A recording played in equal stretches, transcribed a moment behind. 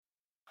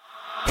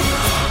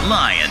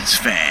Lions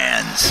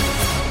fans,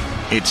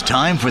 it's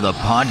time for the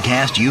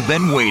podcast you've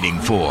been waiting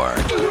for.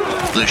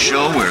 The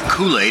show where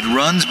Kool-Aid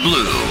runs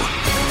blue,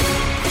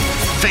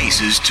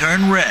 faces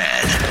turn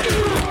red,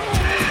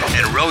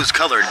 and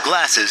rose-colored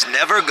glasses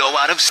never go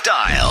out of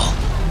style.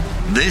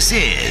 This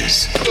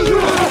is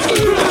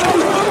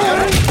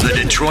the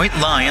Detroit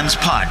Lions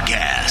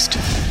Podcast.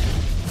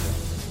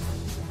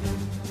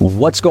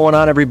 What's going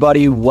on,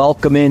 everybody?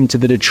 Welcome into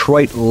the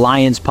Detroit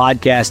Lions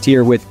Podcast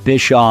here with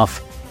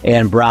Bischoff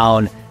and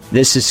Brown.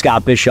 This is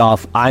Scott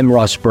Bischoff. I'm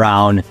Russ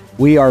Brown.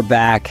 We are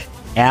back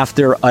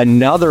after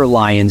another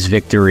Lions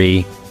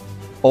victory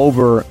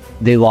over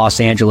the Los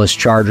Angeles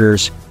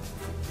Chargers.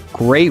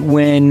 Great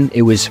win.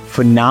 It was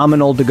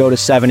phenomenal to go to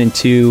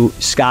 7-2.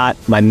 Scott,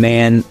 my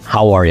man,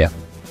 how are you?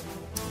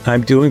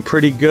 I'm doing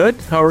pretty good.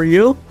 How are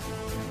you?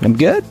 I'm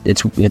good.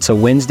 It's a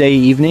Wednesday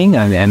evening.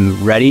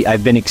 I'm ready.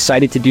 I've been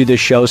excited to do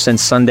this show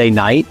since Sunday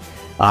night.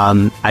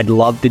 I'd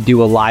love to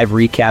do a live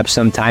recap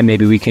sometime.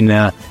 Maybe we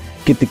can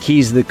get the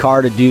keys to the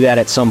car to do that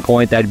at some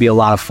point. That'd be a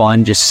lot of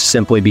fun, just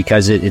simply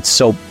because it's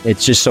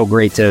just so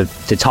great to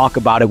talk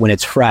about it when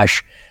it's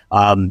fresh.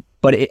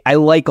 But I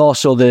like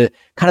also the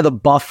kind of the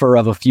buffer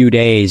of a few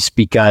days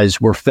because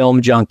we're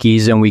film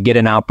junkies and we get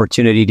an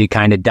opportunity to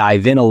kind of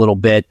dive in a little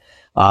bit.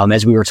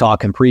 As we were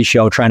talking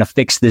pre-show, trying to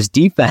fix this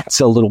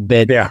defense a little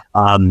bit.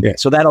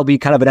 So that'll be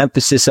kind of an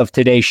emphasis of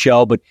today's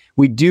show. But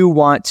we do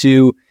want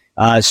to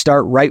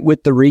start right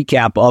with the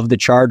recap of the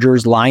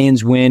Chargers.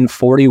 Lions win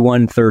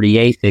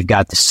 41-38. They've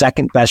got the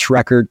second best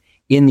record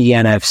in the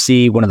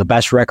NFC, one of the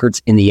best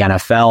records in the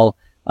NFL,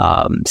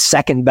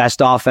 second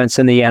best offense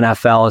in the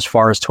NFL as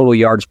far as total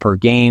yards per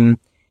game.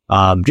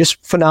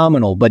 Just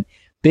phenomenal. But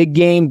big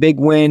game, big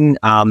win.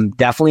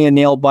 Definitely a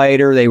nail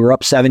biter. They were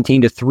up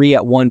 17-3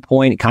 at one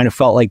point. It kind of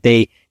felt like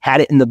they had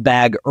it in the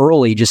bag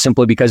early, just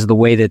simply because of the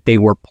way that they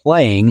were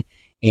playing.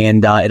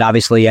 And it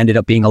obviously ended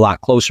up being a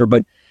lot closer.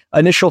 But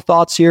initial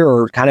thoughts here,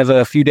 or kind of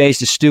a few days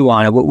to stew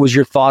on it. What was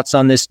your thoughts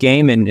on this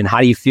game, and how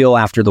do you feel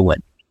after the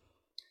win?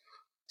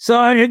 So,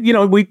 I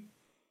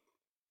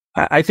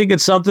think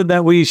it's something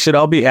that we should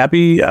all be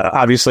happy.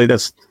 Obviously,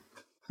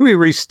 we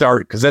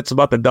restart, because that's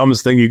about the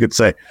dumbest thing you could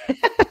say.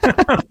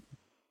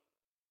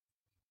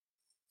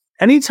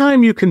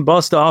 Anytime you can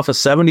bust off a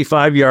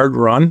 75-yard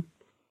run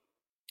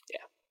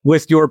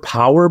with your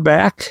power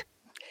back,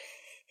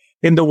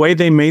 in the way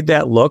they made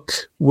that look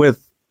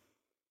with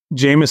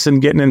Jameson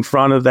getting in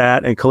front of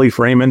that and Khalif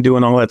Raymond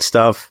doing all that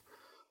stuff,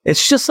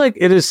 it's just like,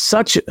 it is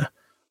such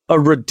a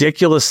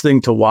ridiculous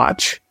thing to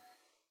watch.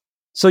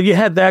 So you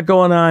had that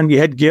going on. You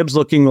had Gibbs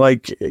looking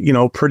like,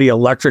 pretty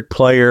electric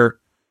player.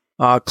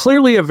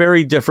 Clearly a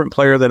very different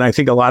player than I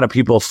think a lot of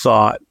people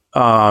thought,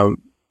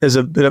 as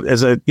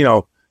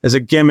a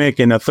gimmick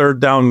and a third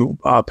down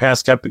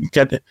pass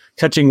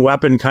catching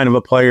weapon kind of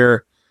a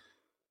player.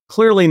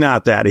 Clearly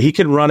not that. He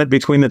can run it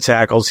between the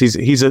tackles.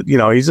 He's a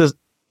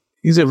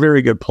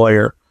very good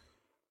player.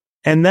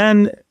 And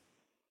then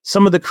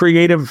some of the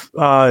creative,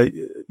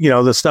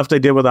 the stuff they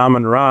did with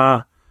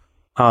Amon-Ra.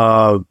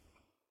 I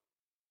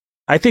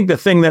think the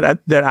thing that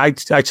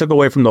I took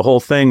away from the whole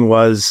thing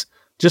was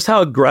just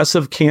how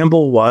aggressive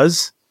Campbell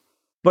was,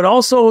 but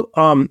also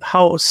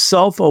how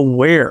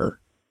self-aware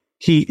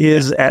he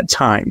is at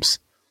times.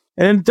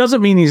 And it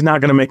doesn't mean he's not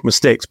going to make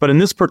mistakes, but in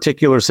this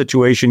particular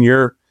situation,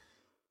 you're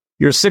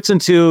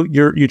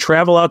 6-2, you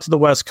travel out to the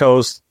West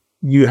Coast,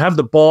 you have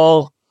the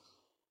ball,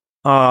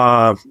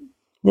 what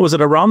was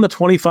it, around the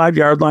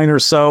 25-yard line or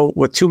so,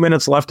 with 2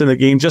 minutes left in the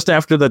game, just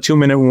after the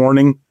 2-minute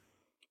warning,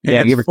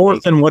 and it's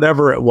fourth and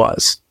whatever it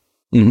was.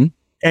 Mm-hmm.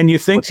 And you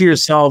think to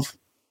yourself,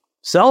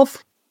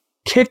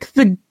 kick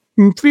the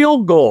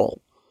field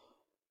goal.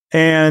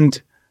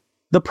 And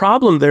the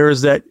problem there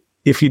is that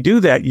if you do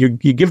that, you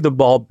give the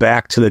ball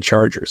back to the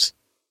Chargers.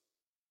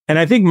 And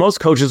I think most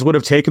coaches would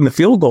have taken the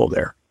field goal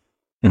there.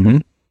 Mm-hmm.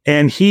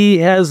 And he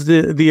has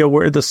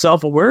the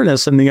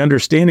self-awareness and the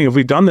understanding of,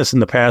 we've done this in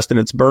the past and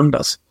it's burned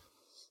us.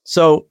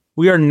 So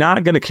we are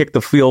not going to kick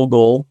the field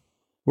goal.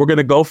 We're going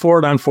to go for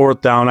it on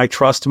fourth down. I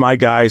trust my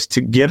guys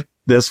to get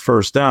this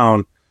first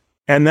down.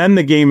 And then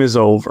the game is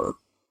over.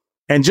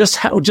 And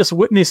just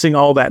witnessing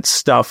all that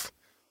stuff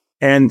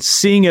and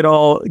seeing it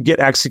all get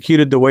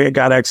executed the way it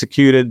got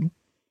executed,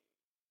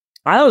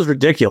 that was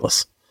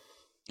ridiculous.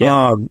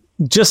 Yeah.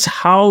 Just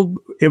how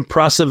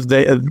impressive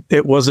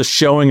it was a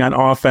showing on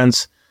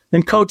offense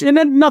and coach. And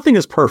then nothing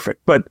is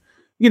perfect, but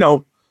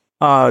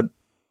all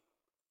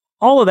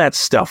of that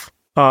stuff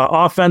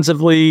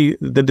offensively,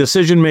 the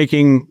decision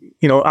making.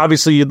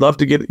 Obviously, you'd love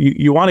to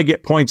you want to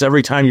get points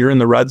every time you're in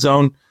the red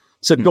zone.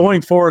 So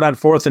going forward on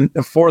fourth,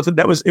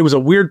 it was a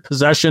weird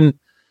possession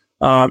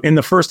in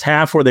the first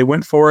half where they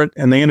went for it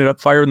and they ended up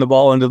firing the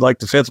ball into like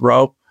the fifth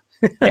row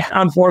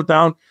on fourth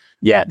down.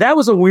 Yeah, that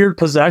was a weird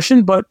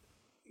possession, but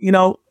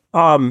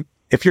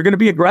if you're going to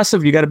be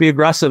aggressive, you got to be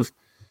aggressive.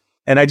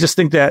 And I just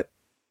think that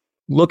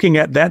looking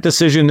at that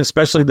decision,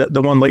 especially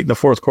the one late in the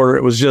fourth quarter,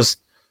 it was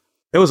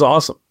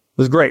awesome. It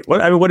was great.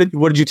 What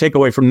did you take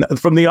away from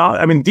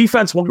the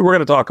defense? We're going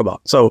to talk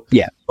about. So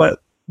yeah,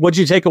 but what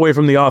did you take away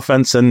from the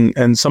offense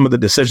and some of the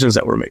decisions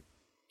that were made?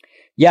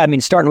 Yeah, I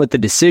mean, starting with the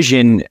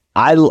decision,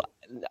 I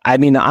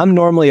mean, I'm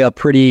normally a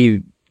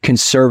pretty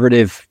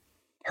conservative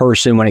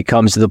person when it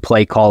comes to the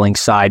play calling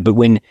side, but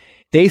when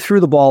they threw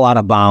the ball out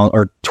of bounds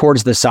or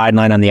towards the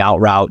sideline on the out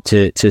route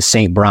to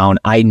St. Brown,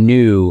 I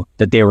knew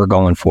that they were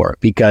going for it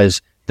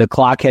because the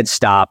clock had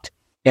stopped,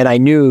 and I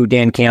knew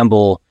Dan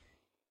Campbell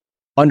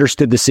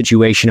understood the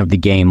situation of the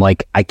game.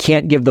 Like, I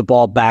can't give the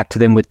ball back to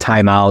them with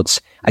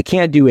timeouts. I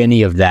can't do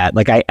any of that.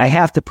 Like, I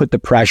have to put the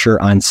pressure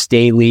on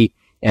Staley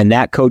and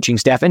that coaching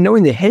staff. And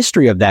knowing the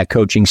history of that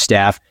coaching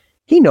staff,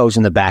 he knows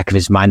in the back of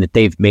his mind that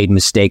they've made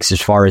mistakes as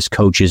far as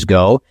coaches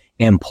go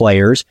and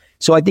players.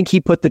 So I think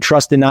he put the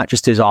trust in not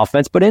just his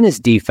offense, but in his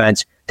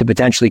defense to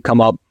potentially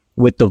come up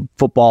with the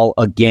football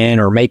again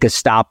or make a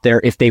stop there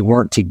if they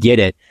weren't to get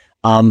it.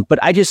 But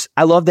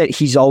I love that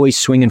he's always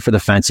swinging for the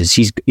fences.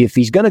 If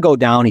he's going to go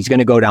down, he's going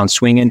to go down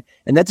swinging.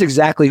 And that's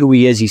exactly who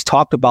he is. He's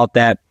talked about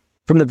that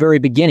from the very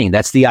beginning.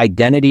 That's the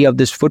identity of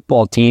this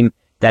football team.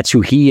 That's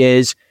who he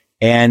is.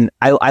 And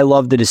I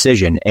love the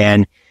decision.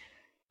 And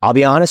I'll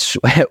be honest,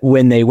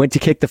 when they went to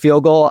kick the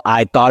field goal,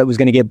 I thought it was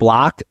going to get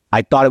blocked.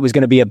 I thought it was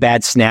going to be a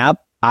bad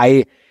snap.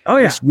 I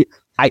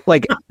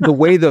like the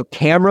way the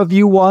camera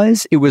view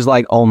was, it was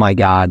like, oh my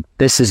God,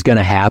 this is going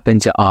to happen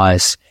to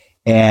us.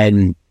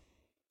 And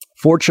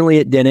fortunately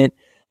it didn't.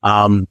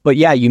 But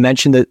yeah, you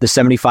mentioned the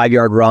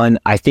 75-yard run.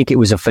 I think it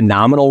was a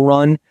phenomenal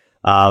run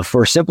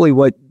for simply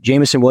what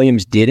Jameson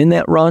Williams did in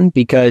that run,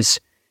 because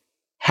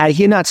had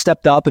he not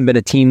stepped up and been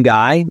a team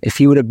guy, if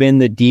he would have been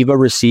the diva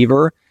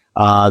receiver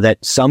that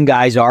some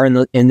guys are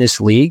in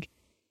this league,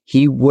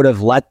 he would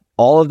have let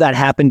all of that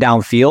happen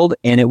downfield,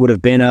 and it would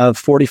have been a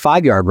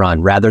 45-yard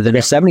run rather than a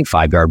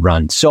 75-yard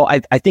run. So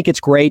I think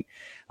it's great.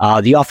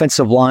 The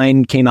offensive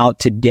line came out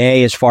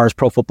today as far as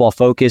Pro Football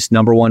Focus,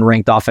 number 1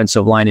 ranked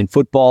offensive line in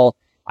football.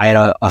 I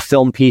had a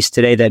film piece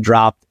today that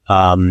dropped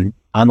on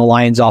the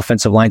Lions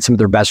offensive line, some of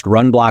their best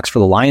run blocks for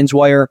the Lions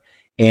wire.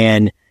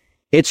 And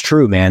it's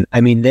true, man. I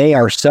mean, they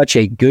are such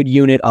a good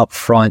unit up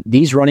front.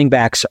 These running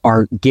backs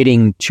are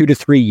getting 2 to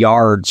 3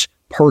 yards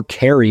per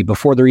carry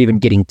before they're even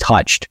getting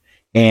touched.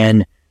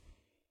 And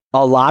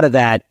a lot of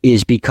that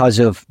is because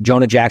of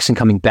Jonah Jackson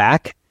coming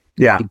back.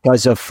 Yeah.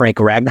 Because of Frank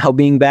Ragnow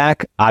being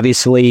back.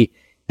 Obviously,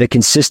 the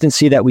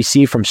consistency that we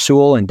see from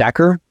Sewell and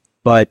Decker,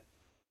 but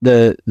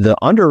the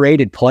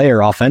underrated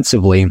player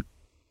offensively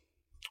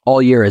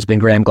all year has been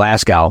Graham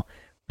Glasgow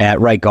at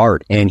right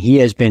guard. And he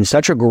has been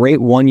such a great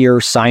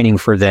one-year signing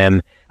for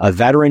them, a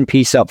veteran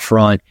piece up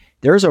front.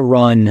 There's a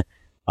run,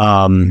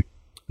 I'm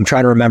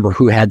trying to remember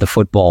who had the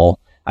football.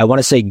 I want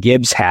to say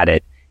Gibbs had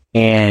it.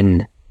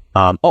 And,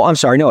 I'm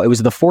sorry, no, it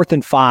was the 4th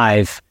and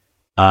 5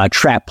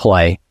 trap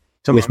play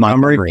with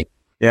Montgomery.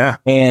 Yeah.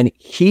 And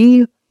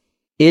he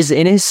is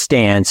in his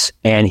stance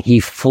and he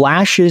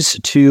flashes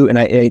to,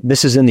 and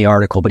this is in the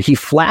article, but he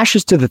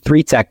flashes to the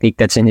 3 technique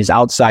that's in his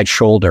outside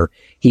shoulder.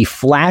 He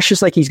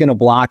flashes like he's going to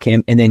block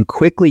him and then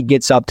quickly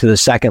gets up to the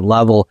second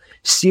level,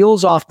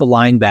 seals off the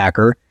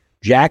linebacker.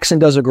 Jackson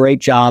does a great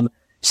job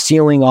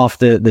sealing off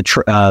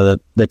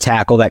the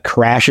tackle that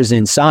crashes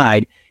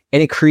inside,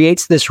 and it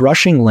creates this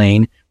rushing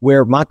lane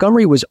where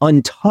Montgomery was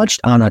untouched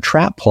on a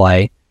trap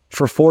play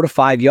for 4 to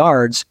 5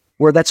 yards,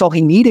 where that's all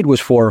he needed was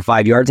 4 or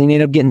 5 yards, and he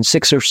ended up getting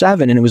 6 or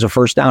 7, and it was a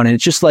first down. And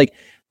it's just like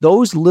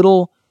those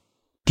little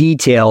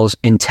details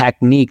and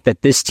technique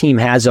that this team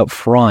has up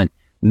front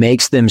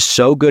makes them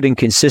so good and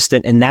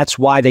consistent, and that's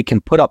why they can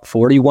put up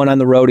 41 on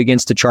the road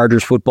against the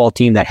Chargers football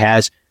team that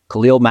has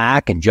Khalil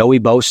Mack and Joey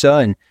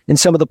Bosa and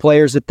some of the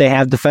players that they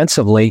have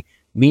defensively.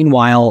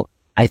 Meanwhile,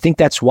 I think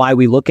that's why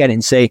we look at it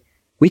and say,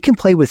 we can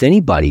play with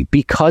anybody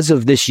because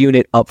of this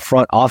unit up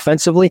front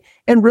offensively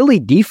and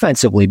really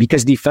defensively,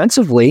 because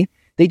defensively,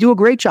 they do a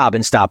great job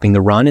in stopping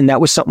the run. And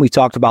that was something we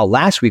talked about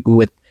last week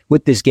with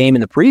this game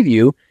in the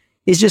preview,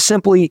 is just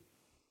simply,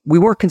 we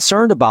weren't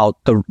concerned about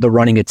the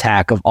running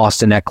attack of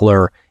Austin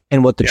Eckler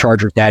and what the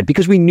Chargers had,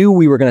 because we knew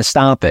we were going to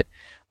stop it.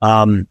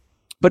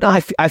 But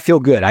I feel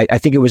good. I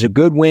think it was a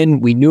good win.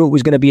 We knew it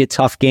was going to be a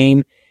tough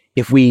game.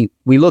 If we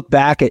look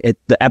back at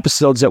the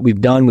episodes that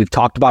we've done, we've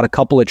talked about a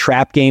couple of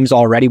trap games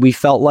already. We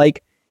felt like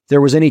if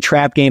there was any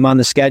trap game on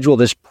the schedule,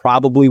 this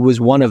probably was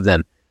one of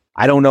them.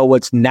 I don't know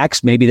what's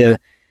next. Maybe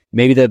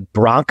the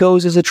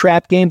Broncos is a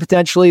trap game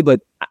potentially, but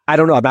I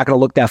don't know. I'm not going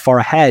to look that far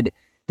ahead.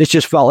 This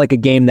just felt like a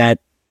game that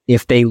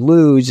if they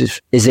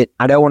lose, is it,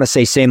 I don't want to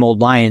say same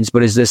old Lions,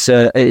 but is this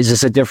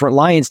a different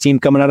Lions team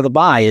coming out of the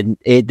bye? And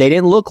they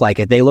didn't look like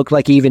it. They looked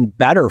like an even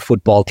better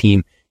football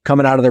team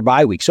coming out of their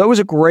bye week. So it was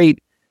a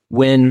great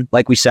win.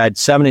 Like we said,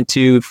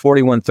 7-2,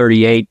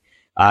 41-38.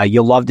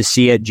 You'll love to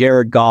see it.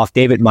 Jared Goff,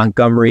 David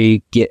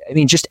Montgomery,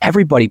 just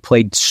everybody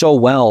played so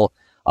well.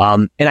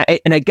 And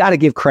I got to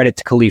give credit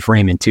to Khalif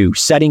Raymond too,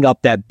 setting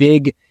up that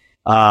big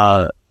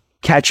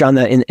catch on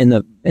in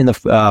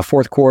the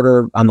fourth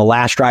quarter on the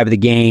last drive of the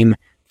game,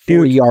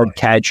 40-yard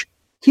catch.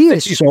 He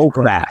is so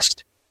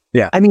fast.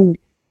 Yeah,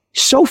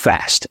 so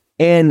fast.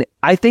 And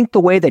I think the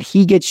way that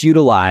he gets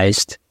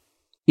utilized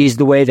is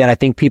the way that I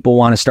think people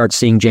want to start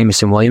seeing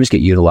Jameson Williams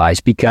get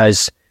utilized,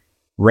 because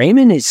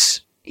Raymond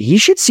he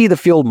should see the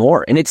field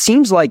more. And it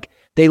seems like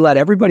they let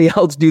everybody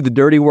else do the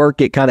dirty work,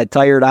 get kind of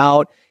tired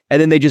out,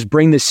 and then they just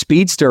bring the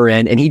speedster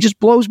in, and he just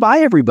blows by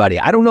everybody.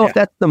 I don't know if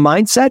that's the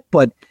mindset,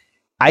 but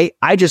I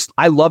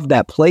love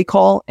that play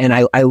call, and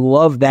I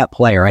love that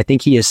player. I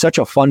think he is such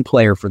a fun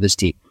player for this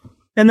team.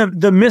 And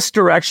the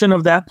misdirection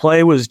of that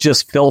play was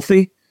just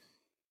filthy.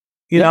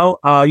 You know,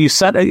 you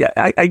set,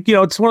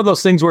 it's one of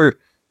those things where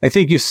I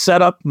think you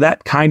set up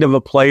that kind of a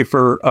play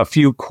for a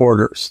few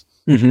quarters.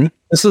 Mm-hmm.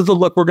 This is the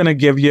look we're going to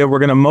give you. We're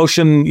going to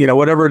motion,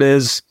 whatever it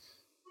is.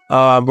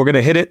 We're going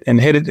to hit it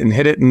and hit it and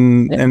hit it.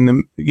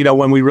 And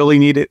when we really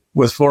need it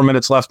with 4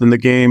 minutes left in the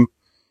game,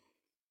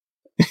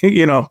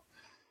 the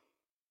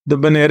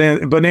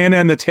banana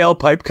in the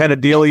tailpipe kind of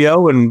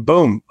dealio, and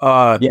boom,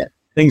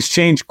 things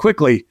change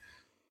quickly.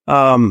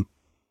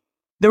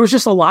 There was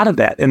just a lot of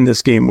that in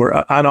this game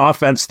where on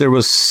offense, there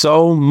was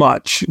so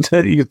much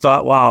that you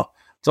thought, wow,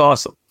 it's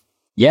awesome.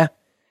 Yeah.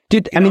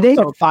 Dude, they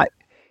have five.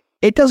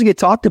 It doesn't get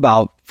talked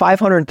about.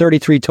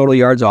 533 total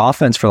yards of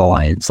offense for the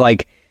Lions.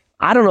 Like,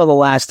 I don't know the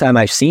last time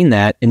I've seen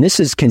that. And this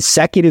is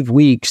consecutive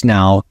weeks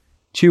now,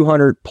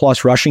 200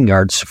 plus rushing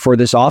yards for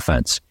this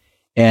offense.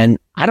 And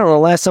I don't know the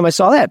last time I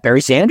saw that.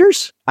 Barry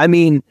Sanders? I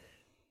mean,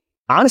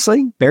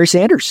 honestly, Barry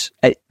Sanders.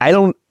 I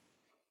don't.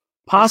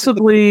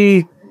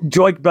 Possibly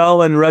Joik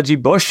Bell and Reggie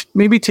Bush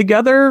maybe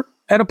together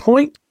at a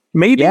point.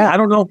 Maybe. Yeah. I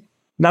don't know.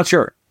 Not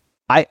sure.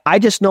 I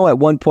just know at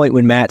one point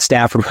when Matt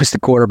Stafford was the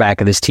quarterback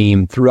of this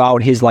team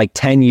throughout his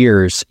 10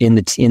 years in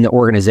the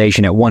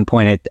organization, at one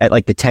point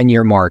at the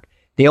 10-year mark,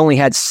 they only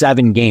had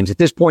 7 games. At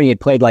this point, he had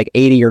played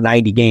 80 or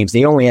 90 games.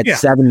 They only had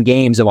 7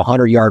 games of a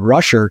 100-yard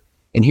rusher,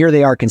 and here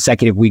they are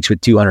consecutive weeks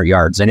with 200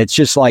 yards. And it's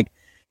just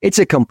it's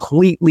a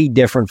completely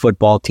different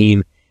football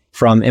team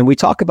and we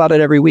talk about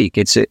it every week.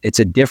 It's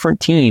a different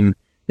team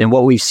than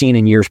what we've seen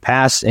in years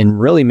past and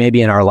really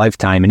maybe in our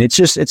lifetime. And it's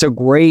a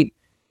great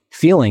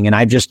feeling, and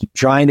I'm just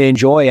trying to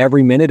enjoy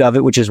every minute of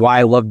it, which is why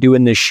I love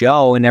doing this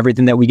show and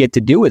everything that we get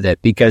to do with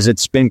it, because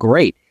it's been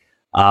great.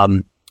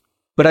 But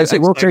I say,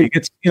 what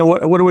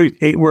are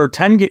we? We're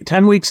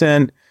 10 weeks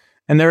in,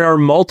 and there are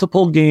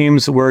multiple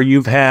games where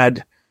you've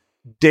had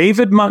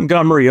David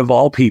Montgomery, of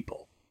all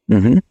people,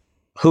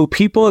 who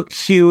people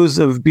accuse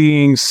of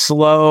being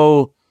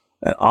slow,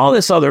 all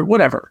this other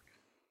whatever.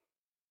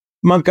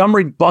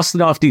 Montgomery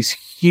busted off these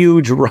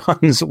huge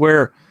runs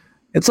where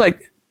it's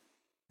like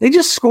they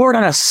just scored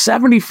on a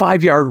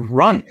 75-yard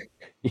run.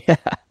 Yeah.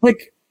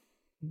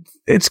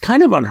 It's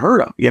kind of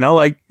unheard of,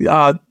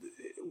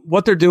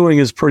 what they're doing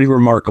is pretty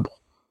remarkable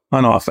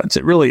on offense.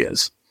 It really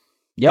is.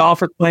 Yeah. The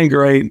offense playing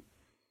great.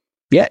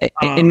 Yeah.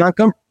 And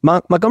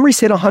Montgomery's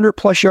hit 100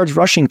 plus yards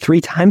rushing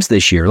 3 times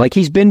this year.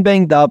 He's been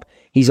banged up.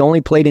 He's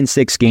only played in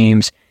 6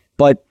 games,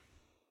 but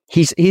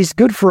he's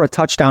good for a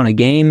touchdown a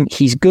game.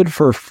 He's good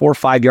for 4 or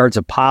 5 yards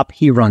a pop.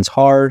 He runs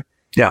hard.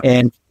 Yeah.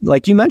 And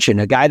like you mentioned,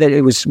 a guy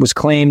that was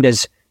claimed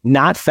as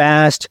not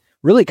fast,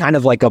 really kind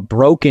of like a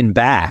broken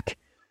back.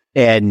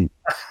 And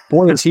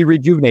boy, has he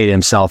rejuvenated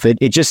himself. It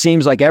just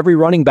seems like every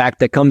running back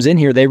that comes in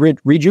here, they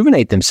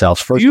rejuvenate themselves.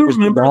 First, do you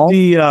remember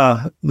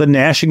the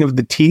gnashing of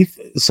the teeth,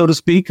 so to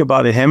speak,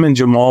 about him and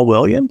Jamal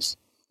Williams?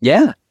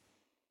 Yeah.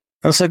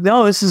 I was like,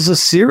 no, this is a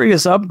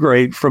serious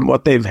upgrade from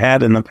what they've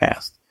had in the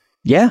past.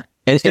 Yeah.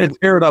 And he's going to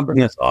tear it up in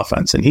this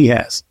offense, and he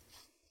has.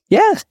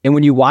 Yeah. And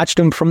when you watched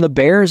him from the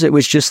Bears, it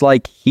was just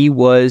like he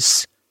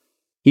was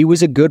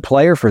a good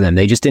player for them.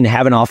 They just didn't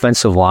have an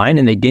offensive line,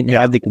 and they didn't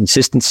have the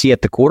consistency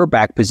at the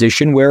quarterback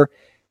position, where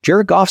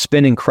Jared Goff's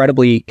been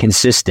incredibly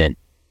consistent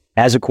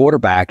as a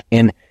quarterback.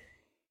 And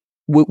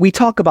we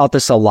talk about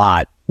this a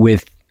lot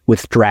with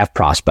draft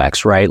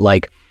prospects, right?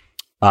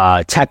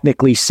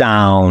 Technically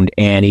sound,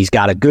 and he's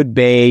got a good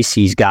base.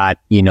 He's got,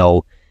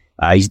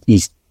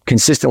 he's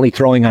consistently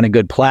throwing on a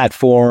good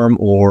platform,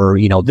 or,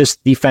 this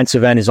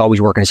defensive end is always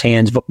working his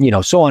hands,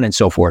 so on and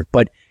so forth.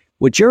 But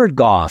with Jared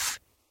Goff,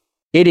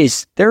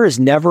 there is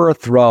never a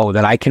throw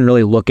that I can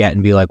really look at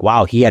and be like,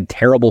 wow, he had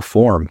terrible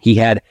form. He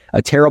had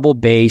a terrible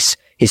base.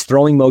 His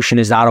throwing motion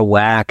is out of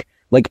whack.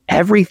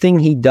 Everything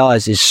he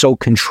does is so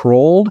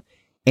controlled,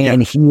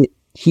 and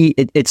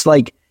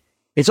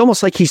it's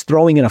almost like he's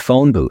throwing in a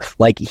phone booth.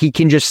 He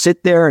can just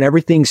sit there and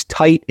everything's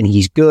tight and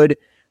he's good.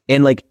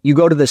 And you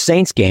go to the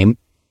Saints game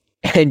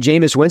and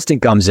Jameis Winston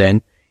comes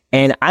in,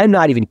 and I'm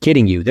not even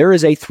kidding you. There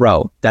is a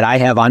throw that I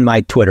have on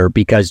my Twitter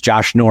because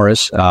Josh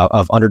Norris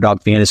of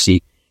Underdog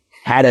Fantasy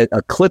had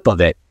a clip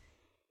of it.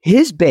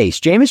 His base,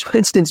 Jameis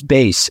Winston's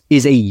base,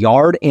 is 1.5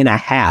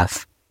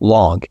 yards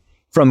long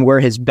from where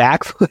his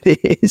back foot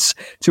is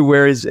to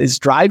where his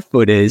drive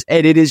foot is.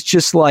 And it is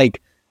just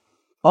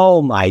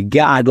oh my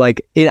God.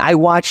 I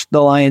watch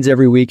the Lions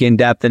every week in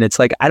depth, and it's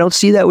I don't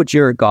see that with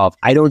Jared Goff.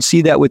 I don't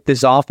see that with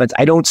this offense.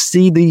 I don't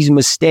see these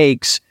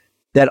mistakes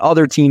that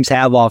other teams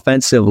have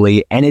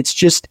offensively. And it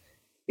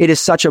is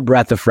such a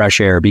breath of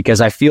fresh air, because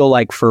I feel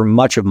like for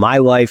much of my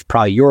life,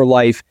 probably your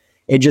life,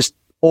 it just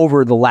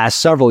over the last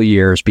several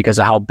years, because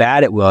of how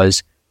bad it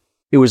was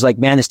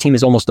man, this team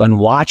is almost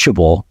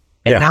unwatchable.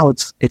 And now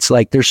it's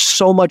there's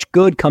so much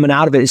good coming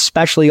out of it,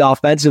 especially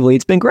offensively.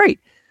 It's been great.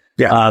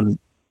 Yeah.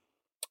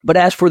 But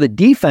as for the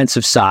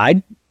defensive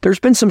side, there's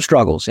been some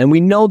struggles, and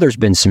we know there's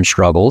been some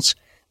struggles.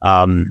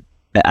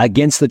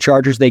 Against the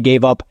Chargers, they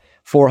gave up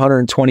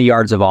 420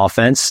 yards of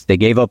offense. They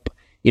gave up,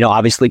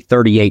 obviously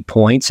 38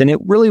 points, and it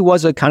really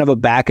was a kind of a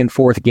back and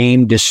forth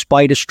game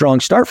despite a strong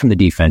start from the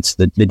defense.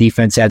 The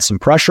defense had some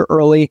pressure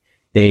early.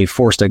 They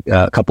forced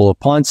a couple of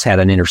punts, had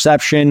an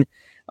interception.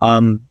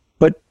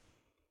 But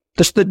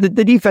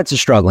the defense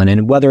is struggling,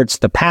 and whether it's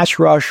the pass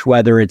rush,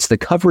 whether it's the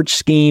coverage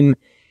scheme,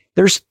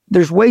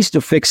 there's ways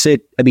to fix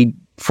it. I mean,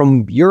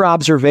 from your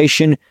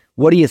observation,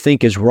 what do you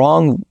think is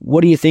wrong?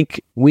 What do you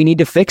think we need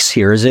to fix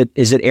here? Is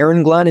it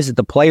Aaron Glenn? Is it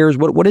the players?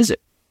 What is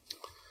it?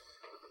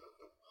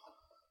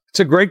 It's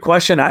a great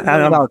question.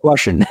 Our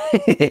question.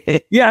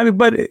 Yeah,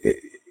 but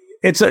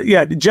it's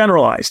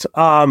generalized.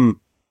 I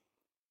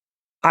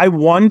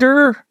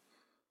wonder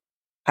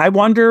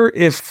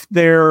if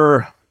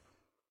there's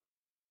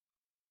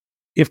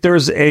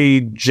a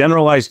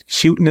generalized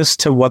cuteness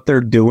to what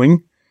they're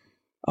doing,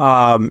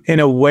 in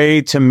a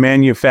way to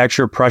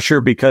manufacture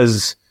pressure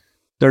because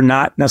they're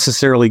not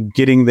necessarily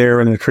getting there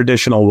in a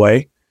traditional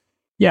way.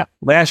 Yeah.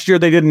 Last year,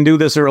 they didn't do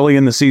this early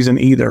in the season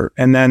either.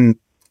 And then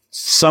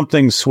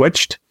something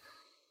switched.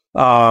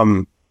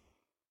 Last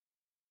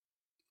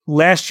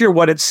year,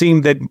 what it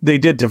seemed that they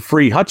did to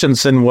free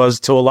Hutchinson was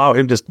to allow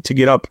him to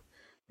get up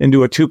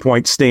into a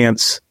 2-point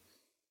stance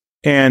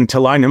and to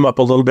line him up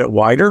a little bit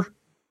wider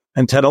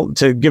and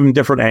to give him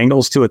different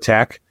angles to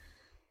attack.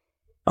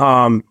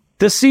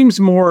 This seems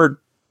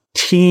more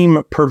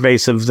team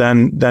pervasive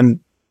than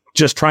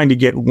just trying to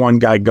get one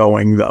guy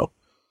going, though.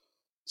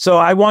 So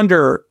I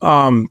wonder,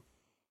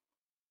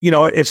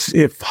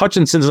 if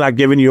Hutchinson's not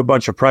giving you a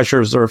bunch of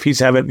pressures, or if he's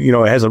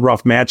has a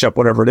rough matchup,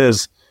 whatever it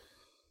is,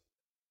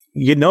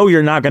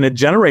 you're not going to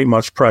generate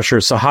much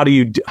pressure. So how do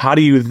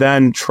you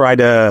then try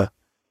to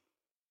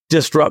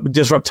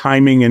disrupt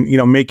timing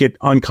and make it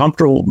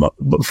uncomfortable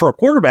for a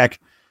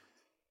quarterback?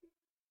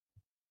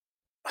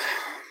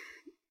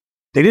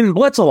 They didn't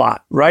blitz a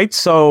lot, right?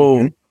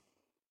 So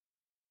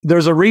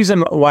there's a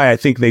reason why I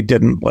think they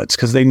didn't blitz,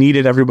 because they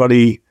needed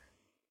everybody.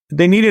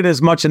 They needed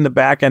as much in the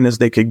back end as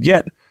they could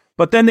get.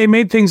 But then they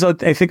made things,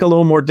 I think, a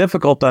little more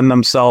difficult on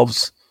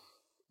themselves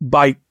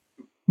by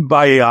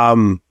I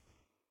mean,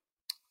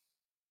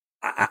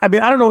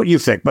 I don't know what you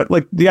think, but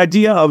like the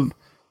idea of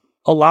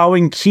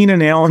allowing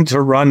Keenan Allen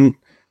to run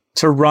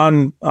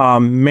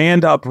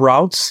manned up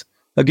routes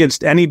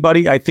against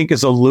anybody, I think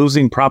is a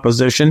losing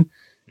proposition.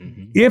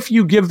 If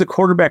you give the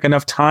quarterback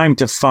enough time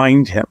to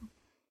find him.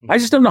 I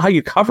just don't know how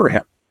you cover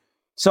him.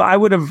 So I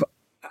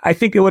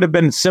think it would have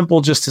been simple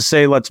just to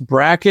say, let's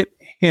bracket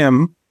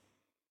him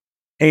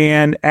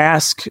and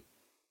ask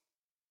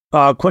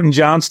Quentin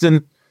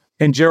Johnston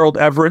and Gerald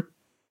Everett,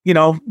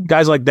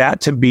 guys like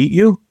that, to beat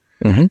you.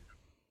 Mm-hmm.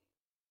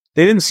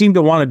 They didn't seem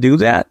to want to do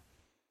that.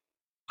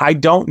 I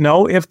don't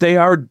know if they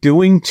are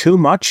doing too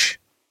much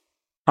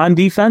on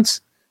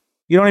defense.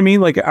 You know what I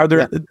mean? Like, are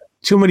there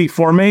too many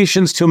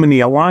formations, too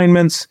many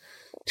alignments,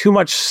 too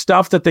much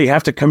stuff that they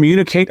have to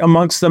communicate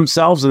amongst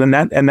themselves? And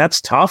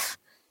that's tough,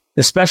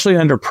 especially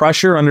under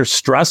pressure, under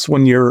stress,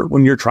 when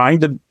you're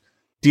trying to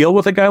deal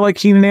with a guy like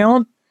Keenan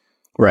Allen.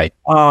 Right.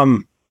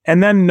 And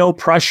then no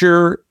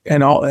pressure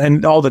and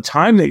all the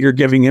time that you're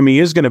giving him,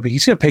 he's going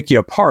to pick you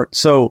apart.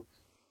 So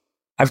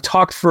I've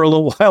talked for a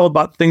little while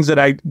about things that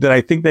I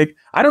think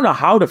I don't know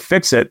how to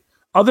fix it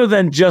other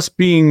than just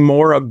being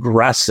more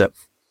aggressive.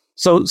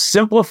 So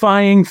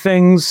simplifying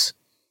things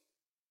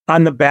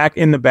in the back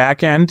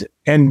end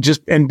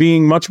and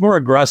being much more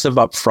aggressive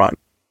up front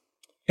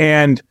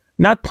and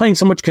not playing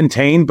so much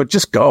contained, but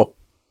just go.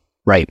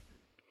 Right.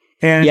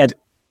 And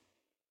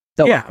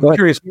I'm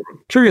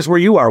curious where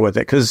you are with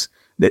it, because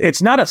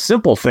it's not a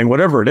simple thing,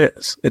 whatever it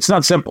is. It's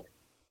not simple.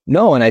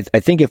 No, and I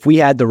think if we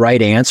had the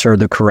right answer,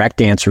 the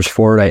correct answers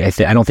for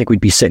it, I don't think we'd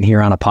be sitting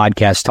here on a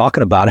podcast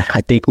talking about it.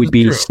 I think we'd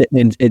be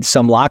sitting in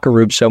some locker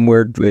room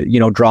somewhere,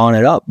 drawing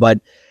it up.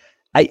 But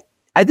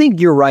I think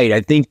you're right. I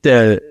think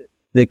the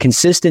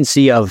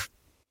consistency of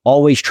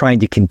always trying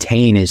to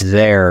contain is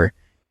there,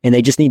 and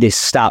they just need to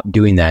stop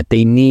doing that.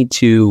 They need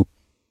to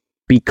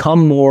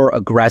become more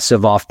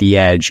aggressive off the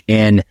edge.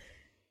 And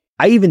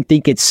I even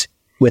think it's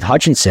with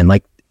Hutchinson,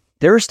 like,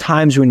 there's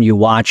times when you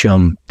watch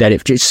him that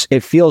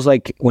it feels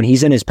like when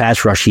he's in his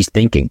pass rush, he's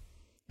thinking.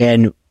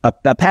 And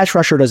a pass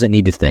rusher doesn't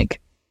need to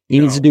think. He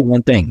needs to do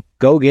one thing: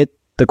 go get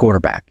the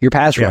quarterback. You're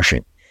pass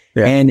rushing.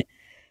 Yeah. And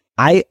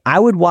I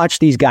would watch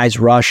these guys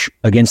rush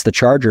against the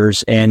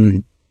Chargers,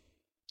 and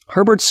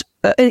Herbert's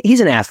he's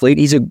an athlete.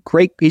 He's a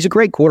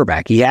great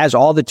quarterback. He has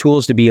all the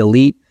tools to be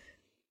elite,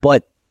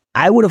 but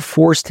I would have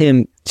forced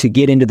him to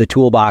get into the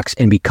toolbox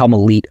and become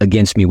elite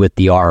against me with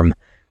the arm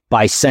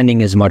by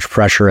sending as much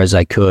pressure as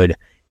I could.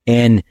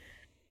 And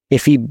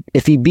if he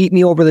beat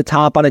me over the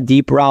top on a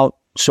deep route,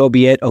 so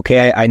be it.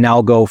 Okay, I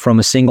now go from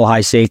a single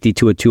high safety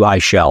to a 2 high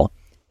shell.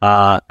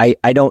 I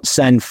don't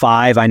send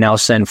 5, I now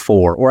send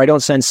 4. Or I don't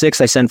send 6,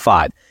 I send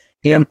 5.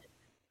 And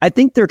I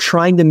think they're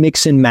trying to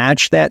mix and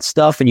match that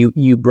stuff. And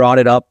you brought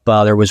it up.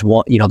 There was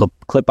one, the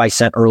clip I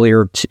sent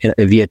earlier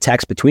via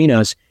text between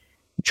us.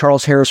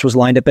 Charles Harris was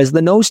lined up as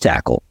the nose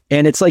tackle.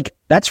 And it's like,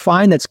 that's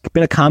fine. That's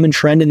been a common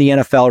trend in the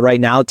NFL right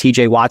now.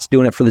 TJ Watt's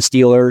doing it for the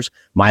Steelers.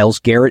 Myles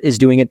Garrett is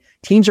doing it.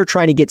 Teams are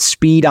trying to get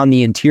speed on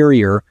the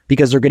interior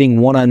because they're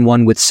getting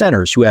one-on-one with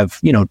centers who have,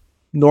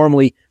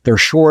 normally they're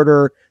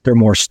shorter, they're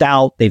more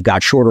stout, they've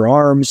got shorter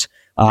arms,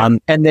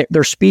 and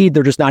their speed,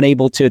 they're just not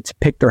able to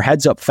pick their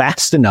heads up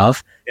fast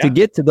enough to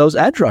get to those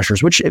edge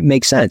rushers, which it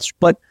makes sense.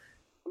 But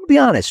to be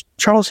honest,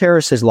 Charles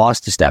Harris has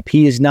lost a step.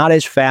 He is not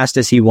as fast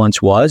as he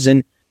once was,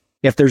 and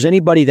if there's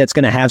anybody that's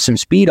going to have some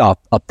speed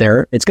up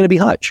there, it's going to be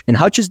Hutch. And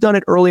Hutch has done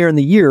it earlier in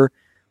the year,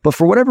 but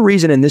for whatever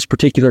reason in this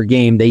particular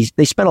game, they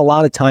spent a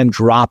lot of time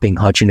dropping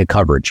Hutch into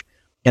coverage.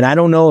 And I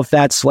don't know if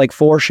that's like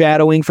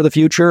foreshadowing for the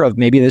future of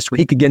maybe this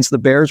week against the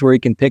Bears where he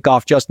can pick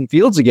off Justin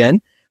Fields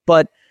again.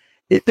 But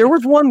there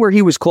was one where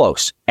he was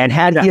close. And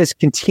had he has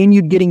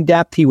continued getting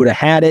depth, he would have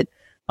had it.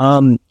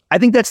 I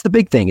think that's the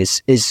big thing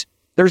is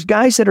there's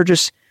guys that are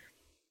just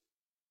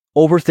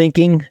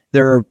overthinking.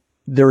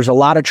 There's a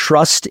lot of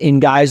trust in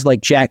guys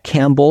like Jack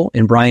Campbell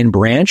and Brian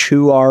Branch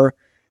who are,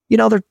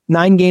 they're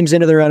 9 games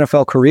into their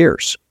NFL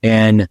careers.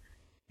 And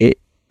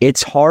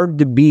it's hard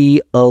to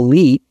be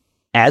elite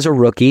as a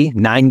rookie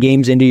 9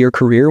 games into your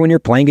career when you're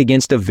playing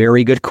against a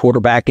very good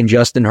quarterback in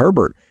Justin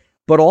Herbert.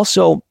 But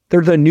also,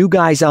 they're the new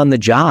guys on the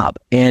job.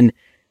 And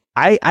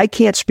I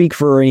can't speak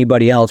for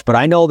anybody else, but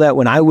I know that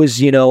when I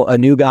was, a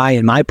new guy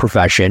in my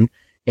profession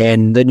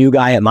and the new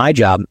guy at my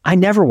job, I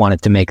never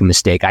wanted to make a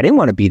mistake. I didn't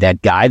want to be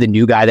that guy, the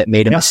new guy that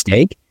made a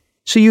mistake.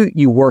 So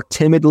you work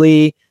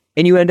timidly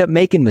and you end up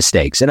making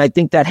mistakes. And I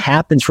think that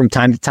happens from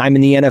time to time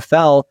in the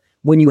NFL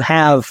when you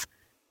have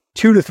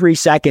 2 to 3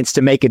 seconds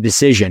to make a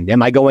decision.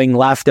 Am I going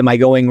left? Am I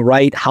going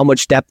right? How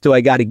much depth do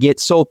I got to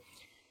get? So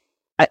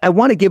I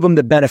want to give them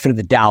the benefit of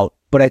the doubt,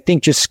 but I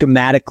think just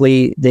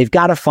schematically, they've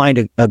got to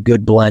find a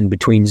good blend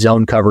between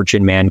zone coverage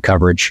and man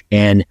coverage.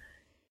 And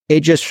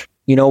it just,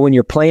 when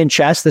you're playing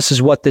chess, this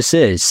is what this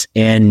is.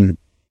 And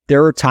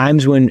there are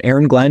times when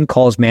Aaron Glenn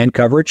calls man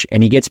coverage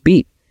and he gets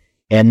beat.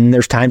 And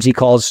there's times he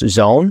calls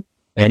zone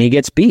and he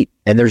gets beat.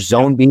 And there's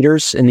zone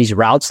beaters in these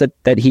routes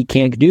that he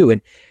can't do. And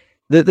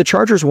the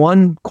Chargers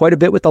won quite a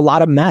bit with a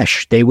lot of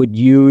mesh. They would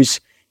use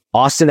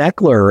Austin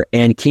Eckler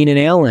and Keenan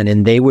Allen,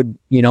 and they would,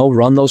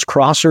 run those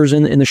crossers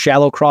in the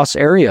shallow cross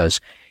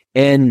areas.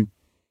 And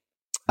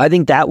I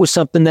think that was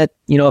something that,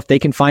 if they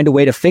can find a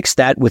way to fix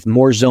that with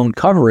more zone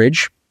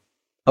coverage,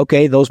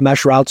 okay, those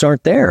mesh routes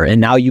aren't there. And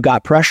now you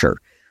got pressure.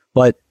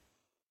 But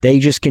they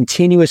just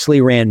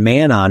continuously ran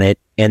man on it,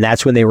 and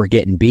that's when they were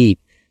getting beat.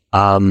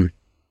 And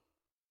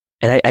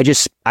I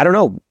don't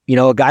know,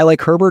 a guy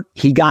like Herbert,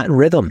 he got in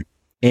rhythm.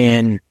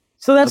 And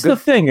so that's the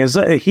thing is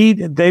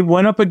they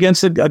went up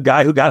against a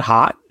guy who got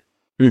hot,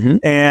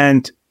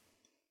 and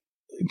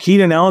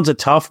Keenan Allen's a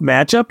tough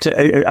matchup.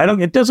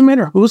 It doesn't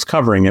matter who's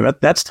covering him.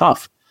 That's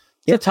tough.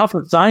 It's a tough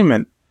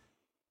assignment.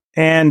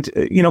 And,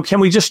 can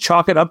we just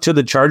chalk it up to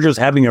the Chargers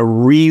having a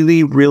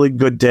really, really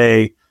good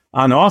day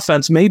on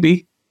offense?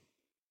 Maybe,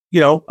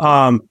 the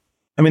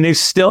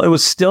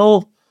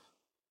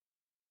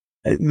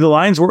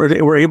Lions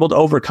were able to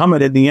overcome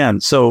it in the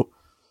end. So,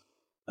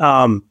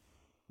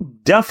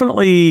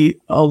 definitely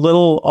a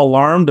little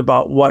alarmed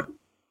about what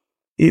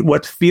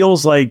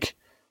feels like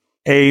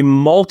a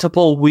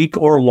multiple week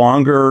or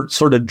longer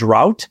sort of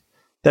drought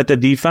that the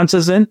defense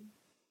is in,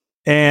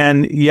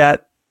 and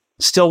yet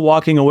still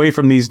walking away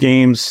from these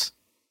games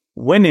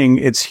winning.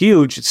 It's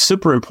huge. It's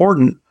super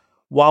important,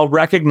 while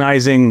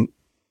recognizing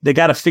they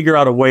got to figure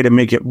out a way to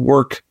make it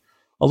work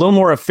a little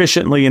more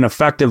efficiently and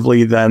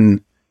effectively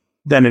than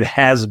it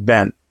has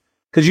been.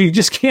 Because you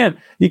just can't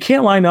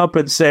line up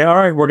and say, all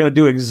right, we're going to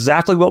do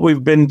exactly what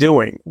we've been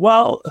doing.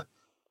 Well,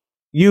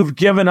 you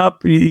gave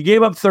up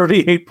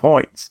 38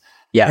 points.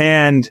 Yeah.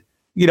 And,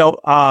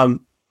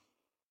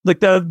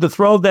 like the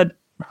throw that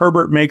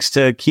Herbert makes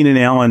to Keenan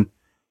Allen,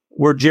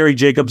 where Jerry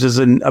Jacobs is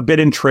a bit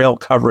in trail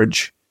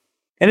coverage.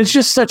 And it's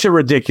just such a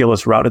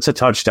ridiculous route. It's a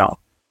touchdown.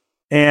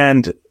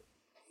 And,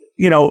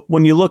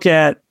 when you look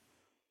at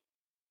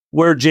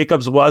where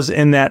Jacobs was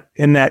in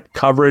that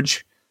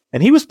coverage,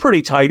 and he was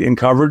pretty tight in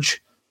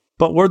coverage,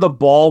 but where the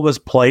ball was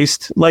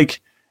placed, like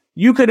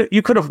you could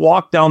have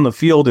walked down the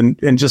field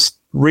and just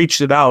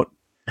reached it out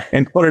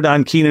and put it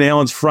on Keenan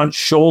Allen's front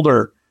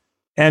shoulder.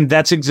 And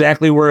that's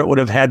exactly where it would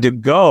have had to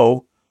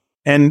go.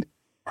 And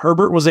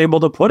Herbert was able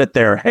to put it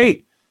there.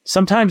 Hey,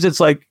 sometimes it's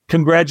like,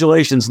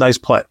 congratulations, nice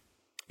play.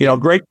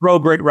 Great throw,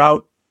 great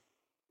route.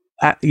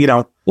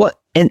 Well,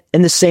 and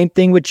the same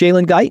thing with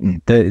Jalen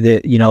Guyton.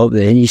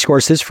 And he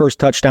scores his first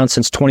touchdown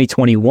since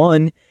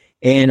 2021.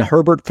 And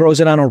Herbert throws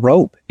it on a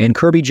rope. And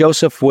Kirby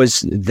Joseph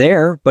was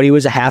there, but he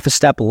was a half a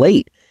step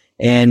late.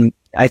 And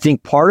I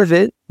think part of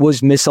it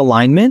was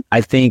misalignment. I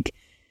think,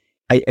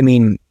 I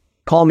mean,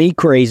 call me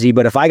crazy,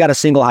 but if I got a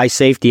single high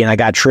safety and I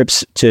got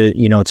trips to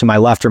my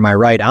left or my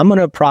right, I'm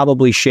going to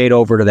probably shade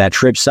over to that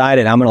trip side,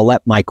 and I'm going to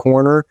let my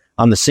corner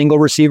on the single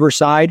receiver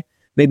side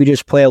maybe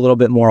just play a little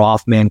bit more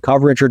off man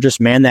coverage or just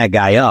man that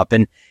guy up.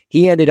 And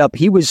he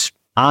was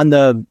on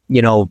the,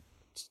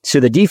 to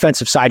the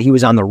defensive side, he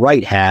was on the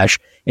right hash,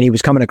 and he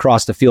was coming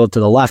across the field to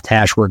the left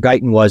hash where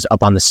Guyton was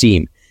up on the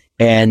seam.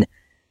 And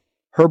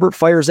Herbert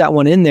fires that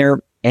one in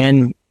there,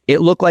 and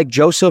it looked like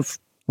Joseph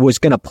was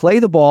going to play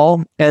the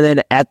ball, and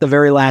then at the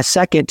very last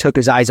second took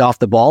his eyes off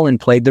the ball and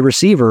played the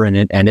receiver, and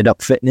it ended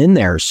up fitting in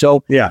there.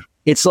 So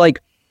it's like,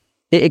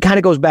 it kind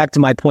of goes back to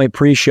my point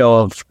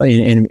pre-show of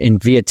in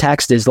via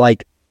text is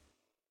like,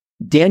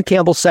 Dan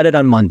Campbell said it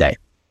on Monday.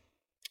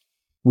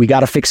 We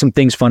got to fix some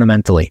things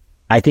fundamentally.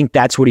 I think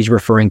that's what he's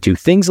referring to.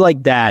 Things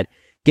like that,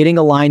 getting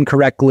aligned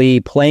correctly,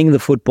 playing the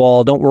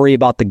football, don't worry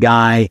about the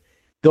guy.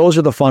 Those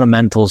are the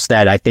fundamentals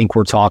that I think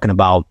we're talking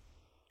about,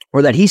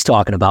 or that he's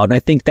talking about, and I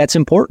think that's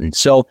important.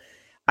 So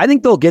I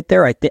think they'll get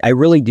there. I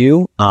really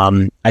do.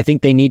 I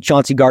think they need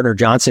Chauncey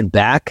Gardner-Johnson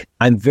back.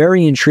 I'm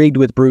very intrigued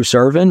with Bruce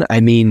Irvin. I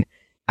mean,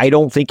 I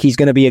don't think he's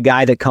going to be a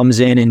guy that comes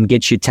in and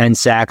gets you 10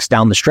 sacks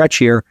down the stretch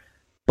here,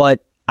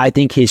 but I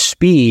think his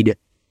speed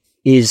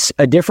is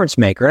a difference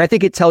maker. And I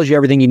think it tells you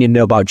everything you need to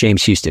know about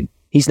James Houston.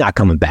 He's not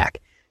coming back.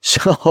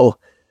 So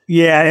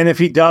yeah, and if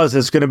he does,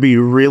 it's going to be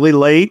really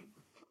late,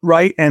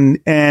 right? And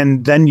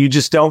then you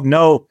just don't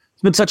know.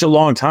 It's been such a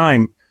long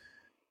time.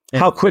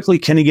 How quickly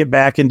can he get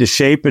back into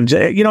shape? And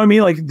you know what I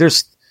mean? Like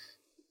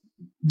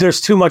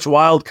there's too much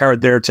wild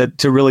card there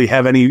to really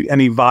have any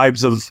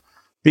vibes of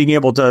being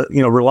able to,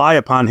 rely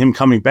upon him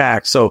coming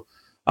back. So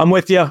I'm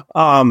with you.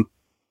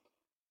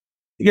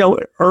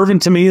 Irvin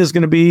to me is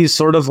going to be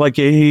sort of like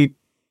a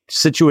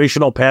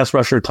situational pass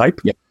rusher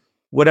type. Yep.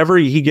 Whatever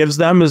he gives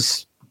them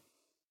is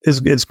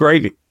it's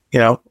gravy.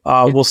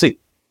 We'll see.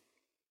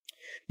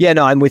 Yeah,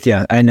 no, I'm with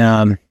you.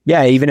 And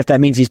even if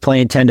that means he's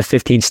playing 10 to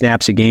 15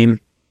 snaps a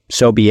game,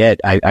 so be it.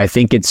 I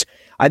think it's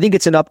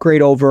an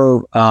upgrade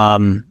over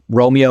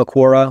Romeo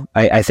Quora.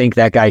 I think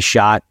that guy's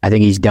shot. I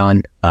think he's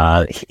done.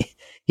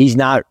 He's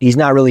not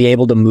really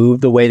able to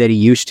move the way that he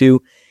used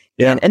to.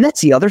 Yeah. And that's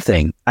the other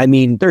thing. I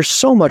mean, there's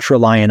so much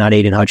relying on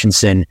Aiden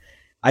Hutchinson.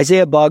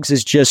 Isaiah Buggs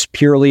is just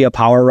purely a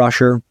power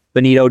rusher.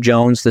 Benito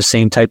Jones, the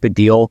same type of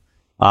deal.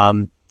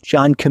 John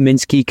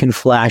Kaminsky can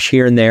flash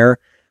here and there.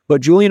 But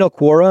Julian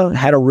Okwara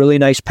had a really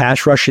nice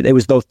pass rush. It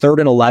was the 3rd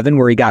and 11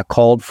 where he got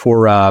called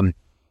for,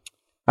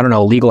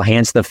 illegal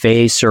hands to the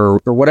face or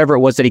whatever it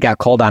was that he got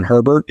called on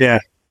Herbert. Yeah.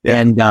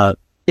 And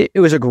it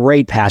was a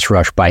great pass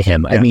rush by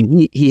him. Yeah. I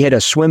mean, he hit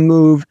a swim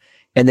move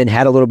and then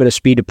had a little bit of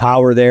speed to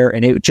power there.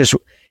 And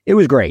it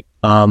was great.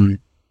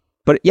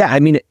 But yeah, I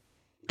mean,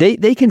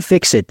 they can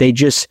fix it. They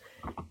just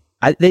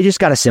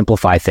got to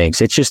simplify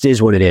things. It just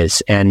is what it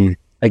is. And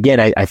again,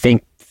 I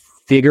think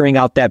figuring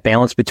out that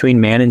balance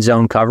between man and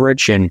zone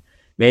coverage, and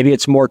maybe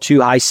it's more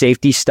too high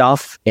safety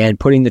stuff and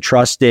putting the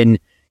trust in,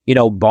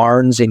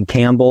 Barnes and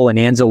Campbell and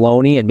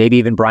Anzalone and maybe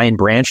even Brian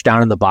Branch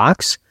down in the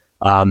box.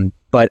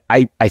 But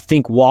I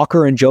think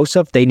Walker and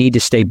Joseph, they need to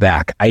stay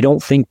back. I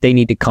don't think they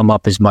need to come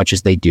up as much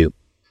as they do.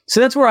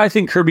 So that's where I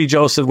think Kirby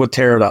Joseph would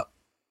tear it up.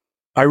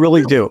 I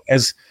really do.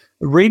 As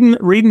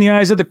reading the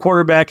eyes of the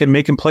quarterback and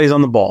making plays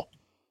on the ball.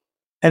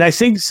 And I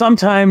think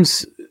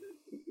sometimes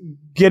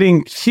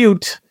getting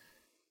cute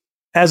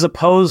as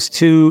opposed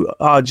to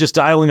just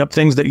dialing up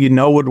things that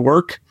would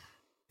work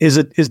is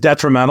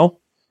detrimental.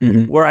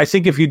 Mm-hmm. Where I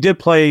think if you did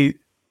play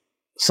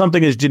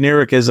something as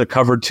generic as a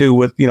cover 2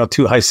 with,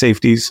 2 high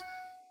safeties,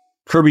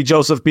 Kirby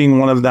Joseph being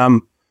one of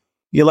them,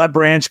 you let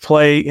Branch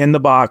play in the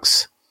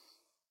box.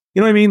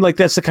 You know what I mean? Like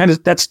that's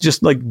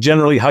just like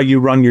generally how you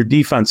run your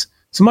defense.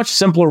 It's a much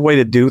simpler way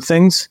to do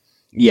things.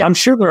 Yeah. I'm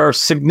sure there are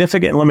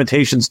significant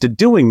limitations to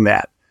doing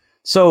that.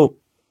 So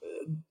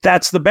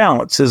that's the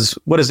balance, is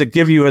what does it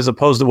give you as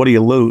opposed to what do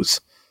you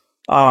lose?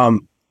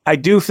 I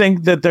do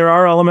think that there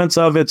are elements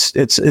of it's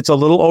a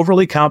little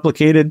overly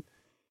complicated,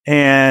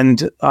 and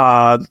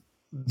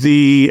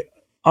the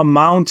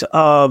amount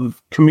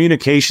of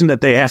communication that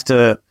they have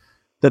to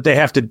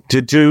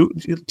do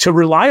to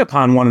rely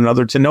upon one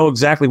another to know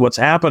exactly what's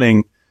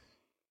happening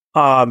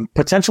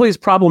potentially is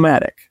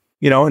problematic.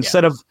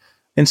 Instead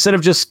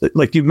of just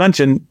like you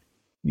mentioned,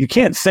 you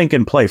can't think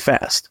and play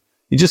fast.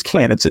 You just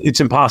can't. It's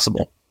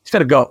impossible. It's got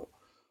to go.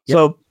 Yep.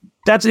 So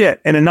that's it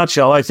in a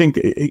nutshell. I think,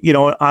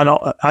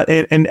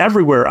 and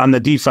everywhere on the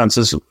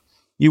defenses,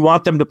 you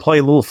want them to play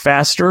a little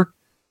faster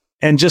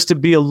and just to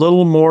be a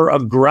little more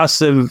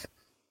aggressive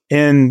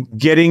in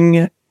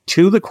getting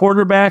to the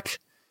quarterback.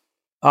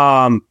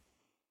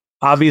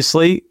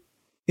 Obviously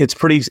it's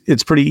pretty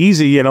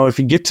easy. If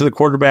you get to the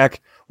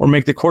quarterback or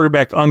make the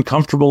quarterback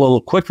uncomfortable a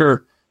little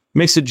quicker,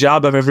 makes the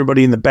job of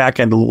everybody in the back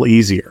end a little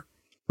easier.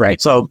 Right.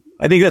 So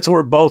I think that's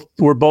what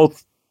we're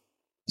both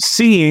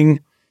seeing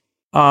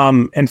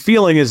and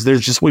feeling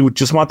is we would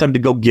just want them to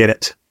go get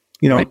it,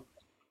 right.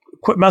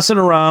 Quit messing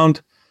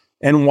around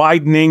and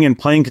widening and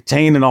playing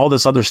contain and all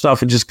this other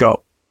stuff and just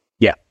go.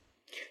 Yeah.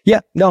 Yeah.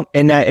 No.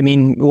 And I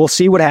mean, we'll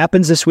see what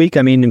happens this week.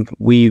 I mean,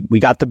 we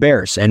got the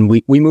Bears and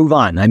we move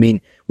on. I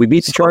mean, we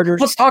beat the Chargers.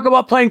 Let's talk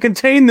about playing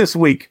contain this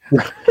week.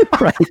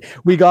 Right.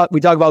 We talk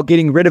about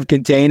getting rid of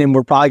contain, and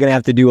we're probably going to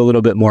have to do a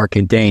little bit more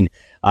contain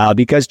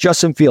because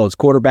Justin Fields,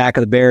 quarterback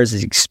of the Bears,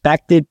 is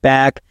expected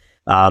back.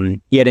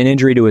 He had an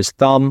injury to his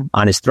thumb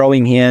on his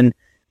throwing hand.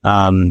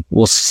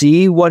 We'll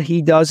see what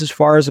he does as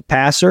far as a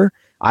passer.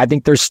 I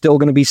think there's still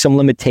going to be some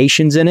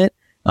limitations in it.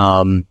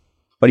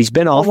 But he's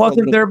been off.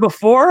 Wasn't there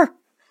before?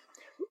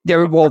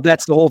 Well,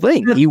 that's the whole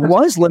thing. He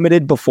was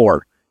limited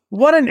before.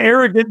 What an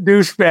arrogant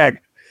douchebag.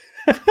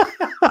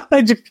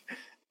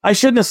 I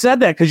shouldn't have said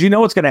that, because you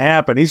know what's going to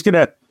happen. He's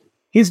gonna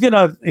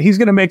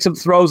make some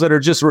throws that are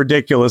just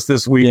ridiculous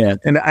this week,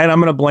 and I'm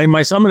going to blame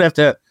myself. I'm going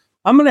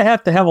to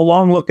have to have a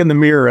long look in the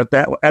mirror at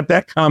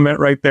that comment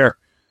right there.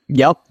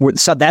 Yep.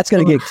 So that's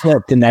going to get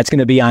clipped, and that's going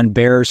to be on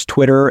Bears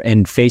Twitter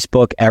and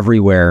Facebook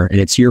everywhere, and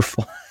it's your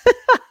fault.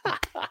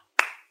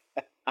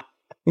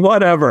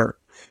 Whatever.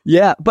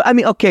 Yeah, but I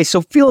mean, okay,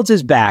 so Fields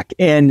is back,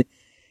 and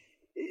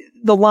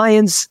the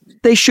Lions,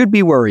 they should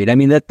be worried. I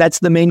mean, that's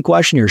the main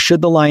question here.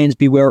 Should the Lions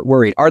be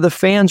worried? Are the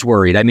fans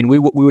worried? I mean, we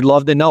would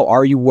love to know.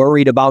 Are you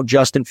worried about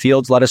Justin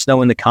Fields? Let us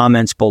know in the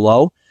comments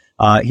below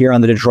here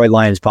on the Detroit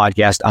Lions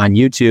podcast on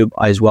YouTube,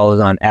 as well as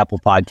on Apple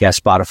Podcasts,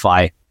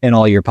 Spotify, and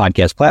all your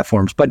podcast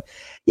platforms. But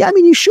yeah, I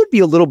mean, you should be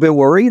a little bit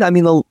worried. I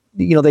mean,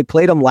 they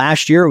played them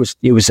last year.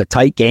 It was a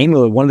tight game.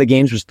 One of the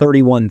games was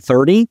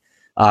 31-30.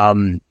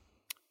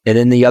 And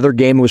then the other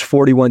game was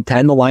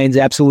 41-10. The Lions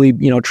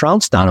absolutely,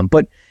 trounced on them.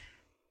 But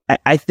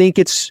I think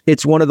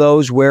it's one of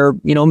those where,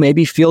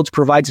 maybe Fields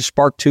provides a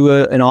spark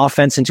to an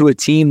offense and to a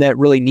team that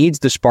really needs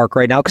the spark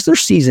right now, because their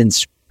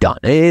season's done.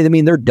 I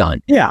mean, they're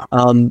done. Yeah.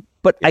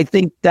 But I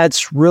think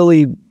that's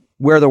really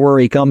where the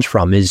worry comes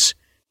from. Is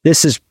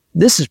this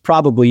is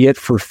probably it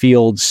for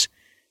Fields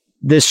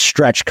this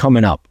stretch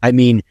coming up. I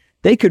mean,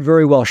 they could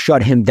very well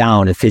shut him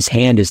down if his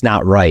hand is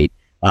not right.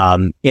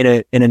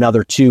 In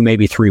another 2,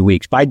 maybe 3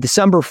 weeks. By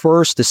December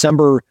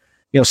 1st,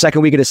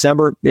 second week of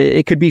December,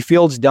 it could be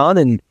Fields done,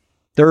 and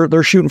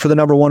they're shooting for the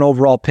number 1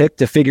 overall pick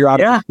to figure out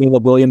if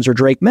Caleb Williams or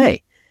Drake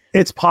May.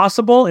 It's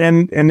possible,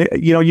 and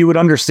you would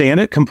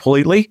understand it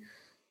completely.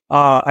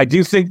 I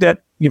do think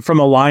that from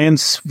a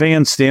Lions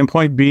fan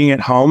standpoint, being at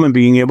home and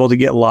being able to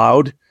get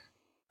loud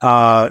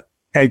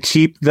and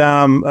keep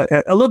them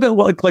a little bit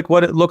like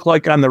what it looked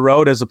like on the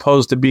road, as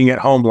opposed to being at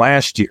home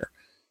last year,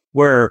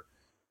 where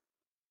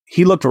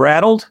he looked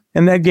rattled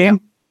in that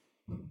game.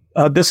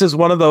 This is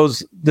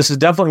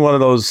definitely one of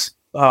those,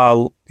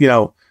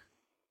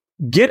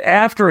 get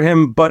after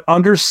him, but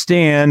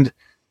understand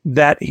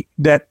that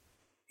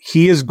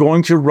he is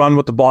going to run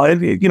with the ball.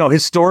 And,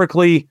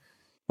 historically,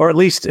 or at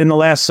least in the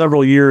last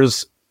several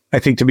years, I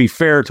think, to be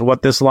fair to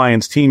what this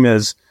Lions team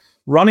is,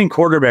 running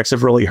quarterbacks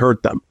have really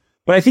hurt them.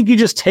 But I think you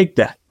just take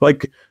that.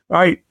 Like, all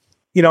right,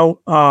 you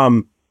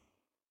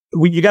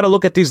got to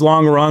look at these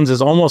long runs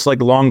as almost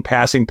like long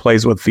passing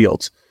plays with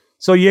Fields.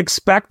 So you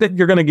expect that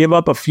you're going to give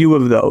up a few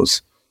of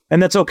those,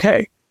 and that's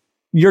okay.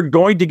 You're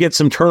going to get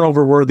some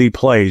turnover-worthy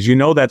plays.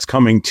 That's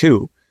coming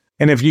too.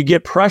 And if you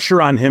get pressure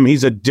on him,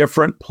 he's a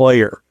different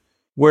player.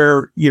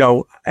 Where,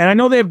 and I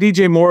know they have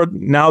DJ Moore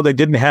now. They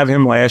didn't have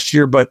him last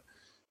year, but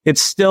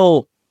it's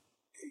still,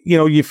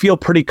 you feel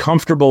pretty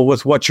comfortable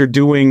with what you're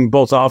doing,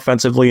 both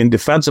offensively and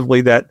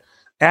defensively, that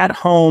at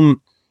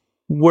home,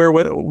 where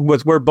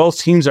both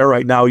teams are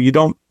right now, you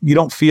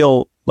don't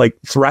feel like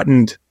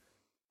threatened.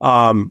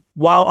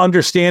 While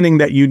understanding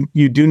that you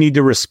do need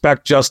to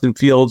respect Justin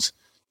Fields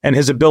and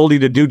his ability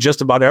to do just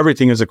about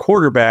everything as a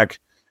quarterback.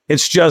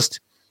 It's just,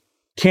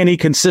 can he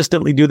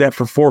consistently do that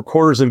for 4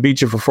 quarters and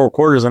beat you for 4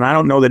 quarters? And I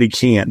don't know that he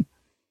can.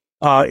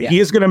 He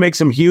is going to make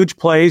some huge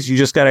plays. You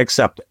just got to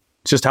accept it.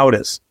 It's just how it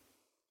is.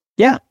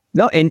 Yeah,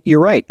 no, and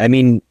you're right. I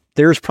mean,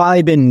 there's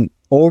probably been,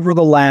 over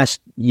the last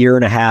year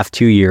and a half,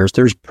 2 years,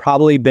 there's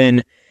probably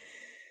been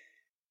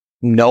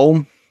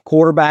no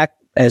quarterback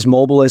as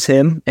mobile as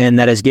him, and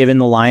that has given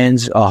the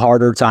Lions a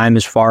harder time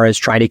as far as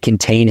trying to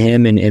contain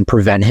him and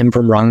prevent him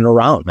from running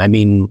around. I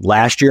mean,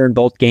 last year in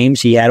both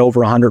games, he had over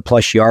 100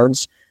 plus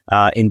yards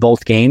in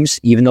both games,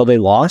 even though they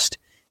lost.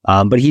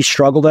 But he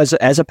struggled as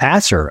a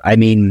passer. I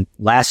mean,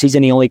 last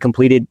season, he only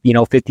completed,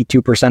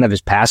 52% of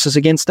his passes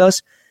against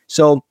us.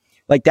 So,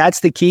 that's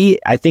the key.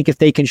 I think if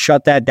they can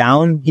shut that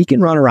down, he can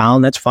run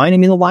around. That's fine. I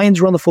mean, the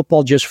Lions run the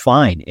football just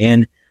fine.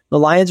 And the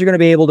Lions are going to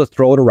be able to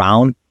throw it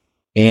around.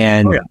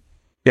 And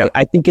Yeah,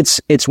 I think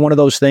it's one of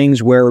those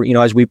things where,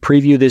 as we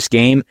preview this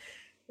game,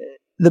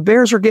 the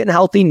Bears are getting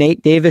healthy.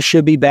 Nate Davis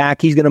should be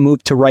back. He's going to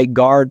move to right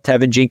guard.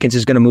 Tevin Jenkins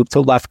is going to move to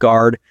left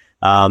guard.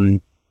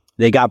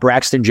 They got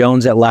Braxton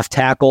Jones at left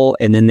tackle,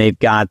 and then they've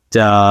got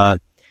the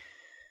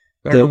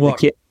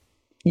kid.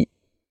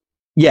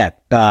 Yeah.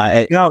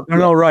 Right.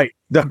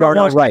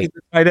 Right.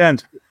 Tight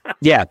end.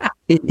 Yeah.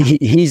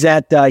 He's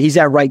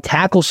at right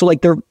tackle. So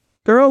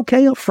they're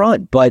okay up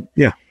front, but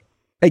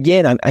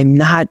again,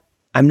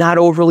 I'm not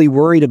overly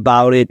worried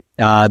about it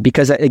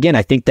because, again,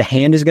 I think the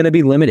hand is going to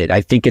be limited.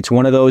 I think it's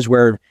one of those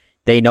where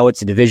they know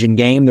it's a division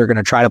game. They're going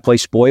to try to play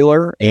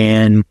spoiler,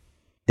 and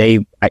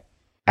it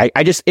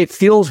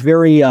feels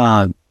very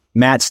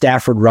Matt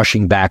Stafford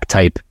rushing back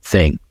type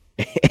thing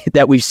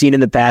that we've seen in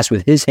the past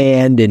with his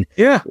hand and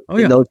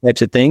those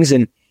types of things.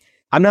 And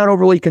I'm not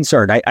overly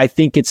concerned. I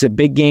think it's a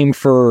big game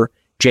for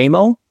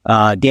J-Mo.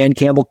 Dan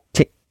Campbell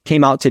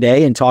came out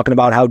today and talking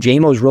about how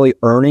J-Mo is really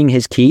earning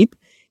his keep,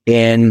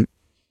 and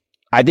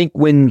I think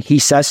when he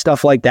says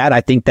stuff like that,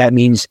 I think that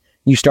means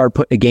you start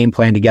putting a game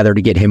plan together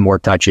to get him more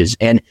touches.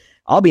 And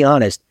I'll be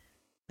honest,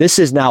 this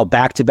is now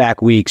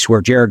back-to-back weeks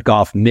where Jared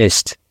Goff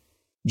missed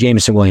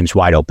Jameson Williams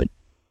wide open.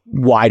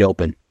 Wide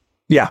open.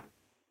 Yeah.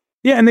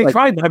 Yeah, and they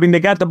tried. I mean, they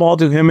got the ball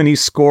to him, and he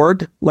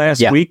scored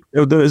last week.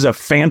 It was a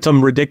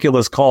phantom,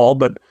 ridiculous call,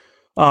 but...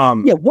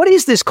 what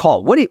is this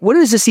call? What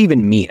does this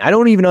even mean? I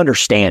don't even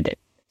understand it.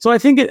 So I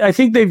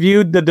think they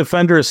viewed the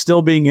defender as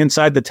still being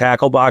inside the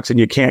tackle box, and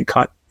you can't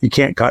cut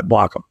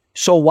block them.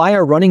 So why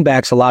are running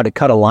backs allowed to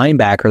cut a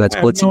linebacker that's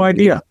blitzing? I have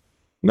no idea.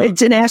 No.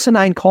 It's an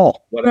asinine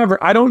call.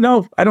 Whatever. I don't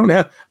know.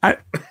 I'm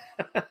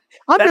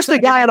just a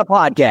guy on a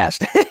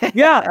podcast.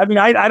 Yeah. I mean,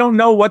 I don't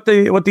know what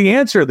the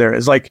answer there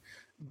is. Like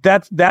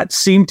that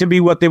seemed to be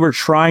what they were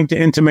trying to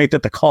intimate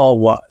that the call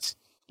was.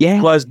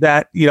 Yeah. Was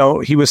that,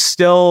 he was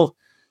still,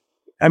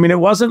 I mean, it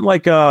wasn't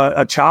like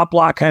a chop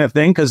block kind of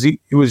thing because it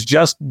was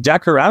just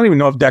Decker. I don't even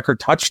know if Decker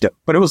touched it,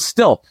 but it was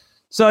still.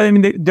 So, I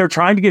mean, they're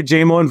trying to get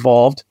J-Mo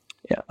involved.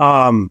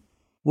 Yeah.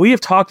 We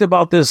have talked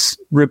about this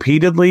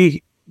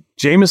repeatedly.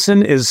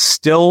 Jameson is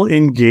still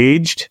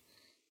engaged.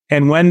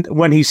 And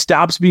when he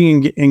stops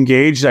being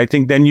engaged, I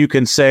think then you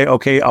can say,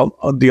 okay,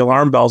 the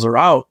alarm bells are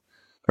out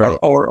right.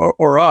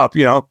 or up,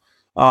 it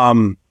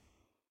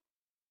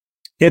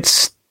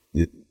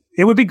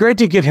would be great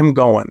to get him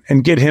going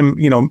and get him,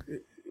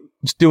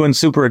 doing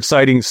super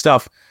exciting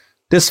stuff.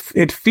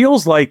 It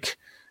feels like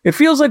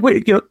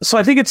so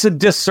I think it's a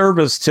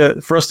disservice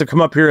for us to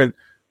come up here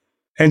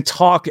and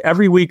talk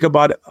every week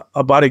about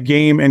a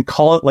game and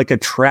call it like a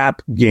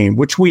trap game,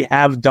 which we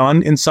have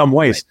done in some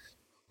ways. Right.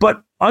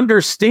 But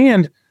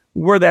understand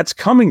where that's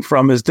coming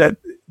from is that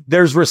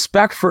there's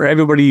respect for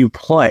everybody you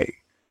play.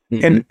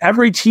 Mm-hmm. And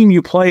every team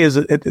you play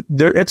that's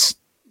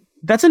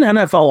an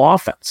NFL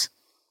offense.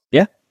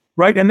 Yeah.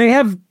 Right. And they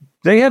have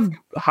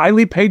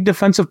highly paid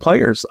defensive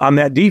players on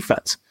that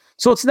defense.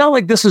 So it's not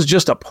like this is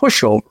just a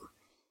pushover,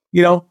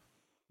 Now,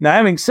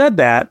 having said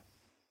that,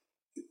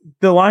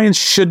 the Lions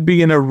should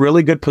be in a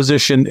really good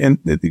position. And,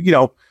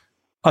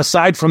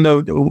 aside from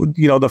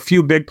the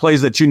few big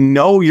plays that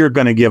you're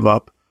going to give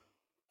up,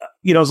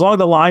 as long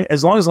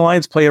as the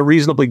Lions play a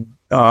reasonably,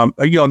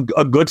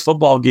 a good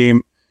football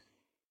game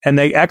and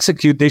they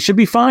execute, they should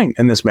be fine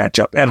in this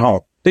matchup at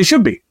home. They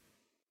should be.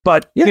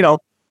 But,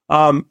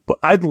 but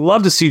I'd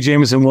love to see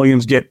Jameson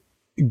Williams get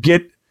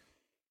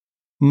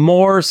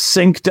more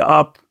synced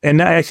up.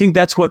 And I think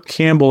that's what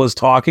Campbell is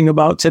talking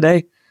about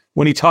today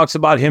when he talks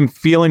about him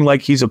feeling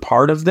like he's a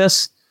part of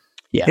this.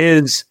 Yeah.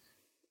 Is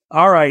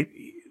all right.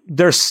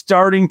 They're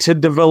starting to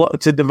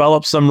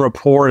develop some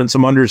rapport and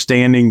some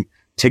understanding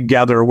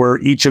together where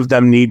each of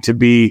them need to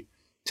be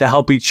to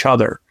help each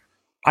other.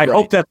 I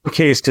hope that's the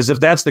case, because if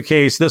that's the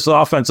case, this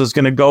offense is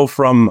going to go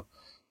from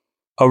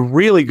a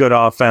really good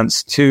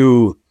offense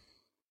to,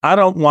 I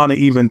don't want to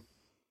even,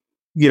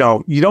 you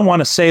don't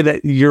want to say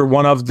that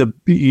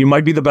you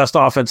might be the best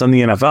offense in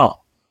the NFL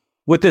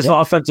with this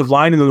offensive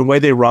line and the way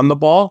they run the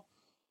ball,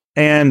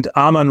 and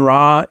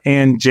Amon-Ra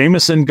and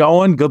Jameson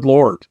going, good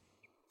Lord.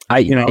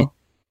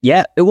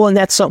 Yeah. Well, and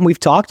that's something we've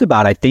talked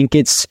about. I think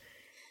it's,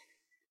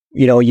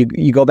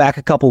 you go back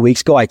a couple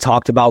weeks ago, I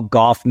talked about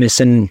Goff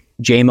missing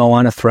J-Mo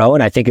on a throw,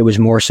 and I think it was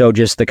more so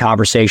just the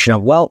conversation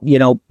of,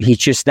 he's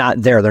just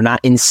not there. They're not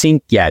in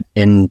sync yet.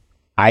 And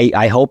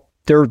I hope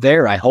they're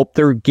there. I hope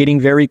they're getting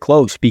very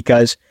close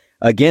because,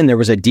 again, there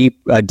was a deep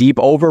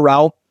over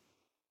route.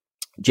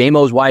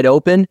 J-Mo's wide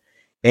open,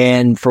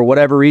 and for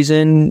whatever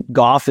reason,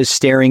 Goff is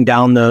staring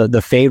down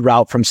the fade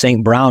route from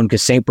St. Brown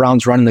because St.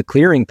 Brown's running the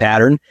clearing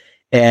pattern,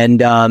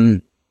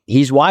 and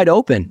he's wide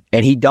open,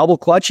 and he double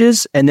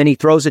clutches, and then he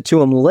throws it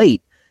to him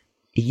late.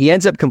 He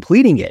ends up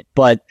completing it,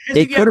 but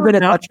it could have been a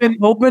touchdown.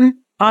 Open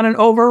on an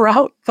over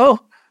route, though?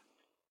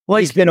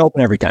 Like, he's been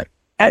open every time.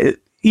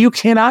 You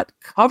cannot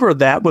cover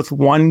that with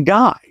one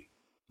guy.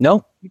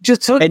 No. You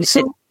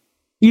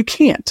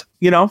can't,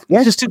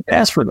 it's just too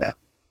fast for that.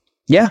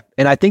 Yeah.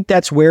 And I think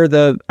that's where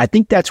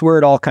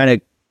it all kind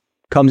of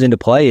comes into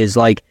play is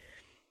like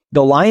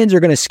the Lions are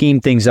going to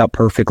scheme things up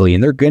perfectly,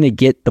 and they're going to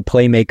get the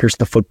playmakers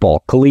the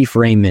football. Khalif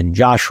Raymond,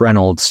 Josh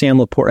Reynolds, Sam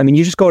Laporte. I mean,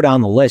 you just go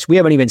down the list. We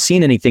haven't even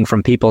seen anything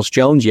from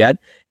Peoples-Jones yet.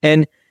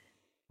 And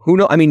who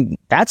knows? I mean,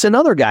 that's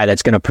another guy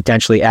that's going to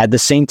potentially add the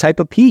same type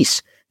of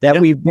piece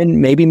that we've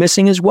been maybe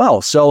missing as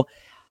well. So,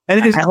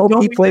 and I hope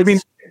he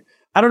plays.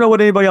 I don't know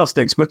what anybody else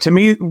thinks, but to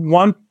me,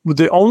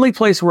 the only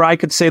place where I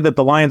could say that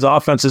the Lions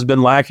offense has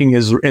been lacking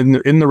is in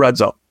the red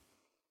zone.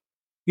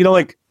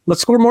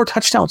 Let's score more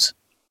touchdowns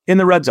in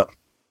the red zone.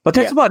 But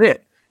that's about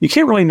it. You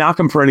can't really knock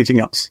them for anything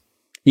else.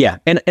 Yeah,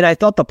 and I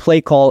thought the play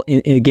call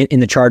in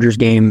the Chargers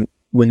game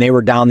when they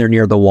were down there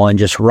near the one,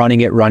 just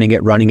running it,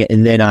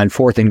 and then on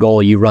 4th and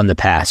goal, you run the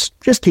pass.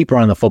 Just keep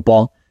running the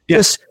football.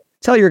 Yes. Just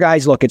tell your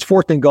guys, look, it's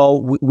 4th and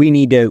goal. We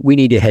need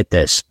to hit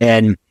this,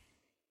 and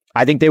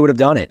I think they would have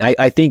done it.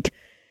 I think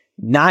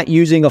not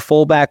using a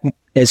fullback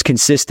as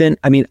consistent.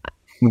 I mean,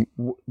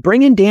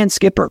 bring in Dan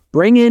Skipper.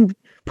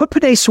 Put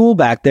Penei Sewell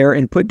back there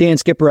and put Dan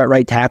Skipper at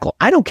right tackle.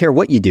 I don't care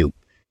what you do.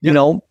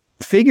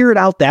 Figure it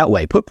out that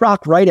way. Put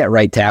Brock Wright at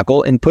right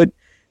tackle and put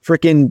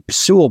freaking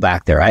Sewell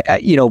back there.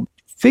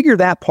 Figure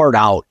that part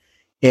out,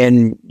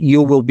 and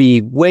you will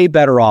be way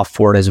better off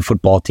for it as a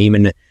football team.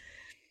 And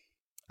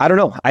I don't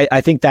know.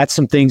 I think that's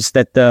some things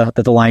that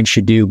the Lions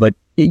should do. But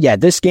yeah,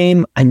 this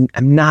game, I'm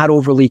not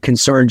overly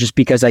concerned just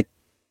because I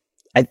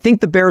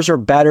think the Bears are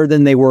better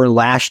than they were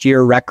last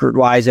year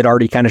record-wise. It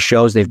already kind of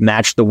shows they've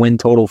matched the win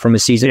total from a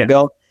season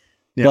ago.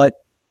 Yeah. But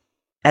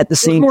at the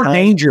same time,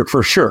 danger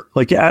for sure.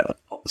 Like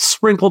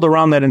sprinkled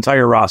around that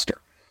entire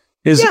roster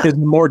is a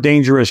more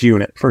dangerous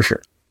unit for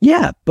sure.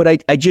 Yeah, but I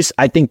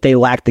think they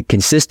lack the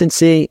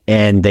consistency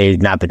and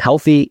they've not been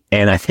healthy.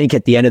 And I think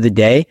at the end of the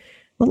day,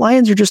 the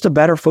Lions are just a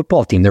better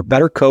football team. They're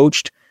better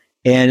coached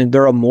and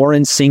they're a more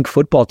in sync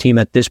football team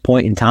at this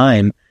point in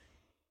time.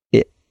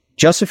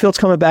 Justin Fields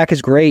coming back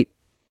is great,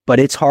 but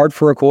it's hard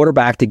for a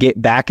quarterback to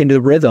get back into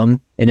the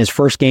rhythm in his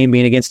first game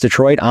being against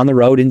Detroit on the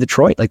road in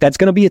Detroit. Like that's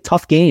going to be a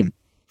tough game.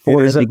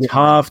 It is a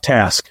tough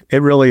task.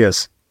 It really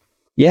is.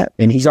 Yeah,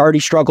 and he's already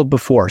struggled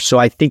before. So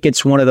I think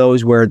it's one of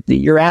those where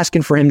you're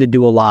asking for him to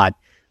do a lot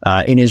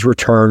in his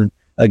return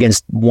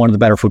against one of the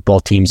better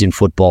football teams in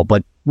football.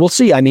 But we'll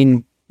see. I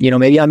mean,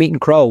 maybe I'm eating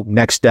crow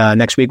next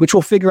week, which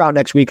we'll figure out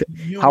next week.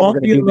 How we're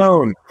going to be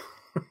alone.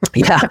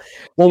 Yeah.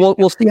 Well,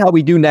 we'll see how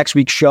we do next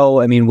week's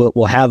show. I mean,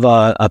 we'll have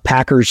a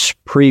Packers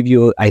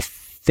preview. I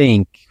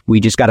think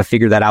we just got to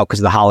figure that out because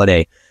of the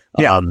holiday.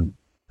 Yeah.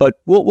 But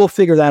we'll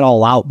figure that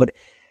all out. But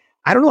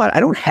I don't know. I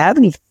don't have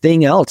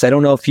anything else. I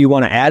don't know if you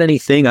want to add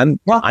anything.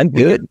 I'm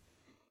good.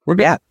 We're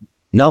good. Yeah.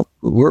 No,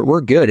 we're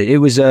good. It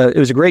was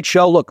a great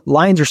show. Look,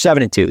 Lions are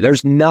 7-2.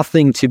 There's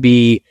nothing to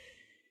be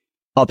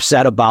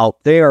upset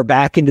about. They are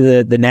back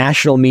into the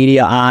national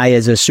media eye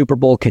as a Super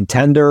Bowl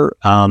contender.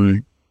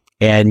 And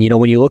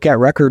when you look at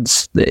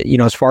records,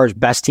 as far as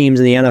best teams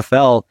in the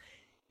NFL,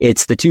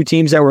 it's the two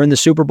teams that were in the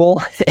Super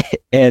Bowl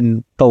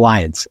and the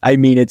Lions. I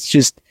mean,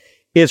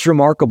 it's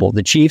remarkable.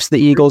 The Chiefs, the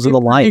Eagles, and the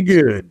Lions.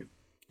 Good.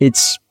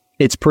 It's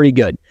pretty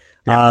good.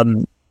 Yeah.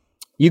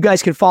 You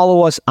guys can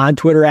follow us on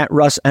Twitter at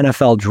Russ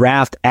NFL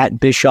Draft, at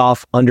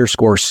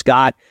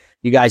Bischoff_Scott.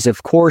 You guys,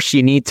 of course,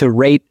 you need to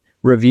rate,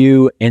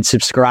 review, and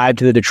subscribe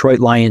to the Detroit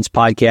Lions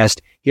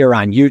podcast here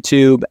on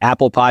YouTube,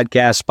 Apple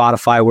Podcasts,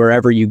 Spotify,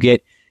 wherever you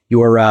get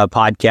your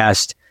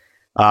podcast.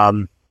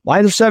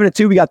 Lions are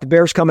 7-2. We got the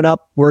Bears coming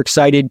up. We're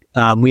excited.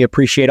 We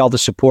appreciate all the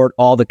support,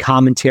 all the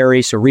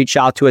commentary. So reach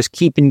out to us.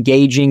 Keep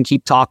engaging.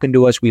 Keep talking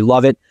to us. We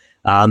love it.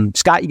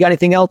 Scott, you got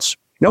anything else?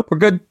 Nope, we're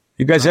good.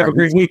 You guys have a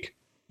great week.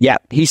 Yeah,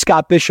 he's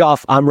Scott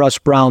Bischoff. I'm Russ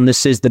Brown.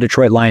 This is the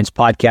Detroit Lions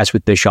podcast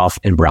with Bischoff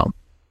and Brown.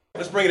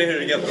 Let's bring it in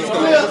here together.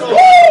 Let's go.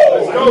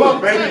 Let's go up,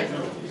 baby.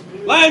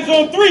 Lions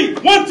on 3.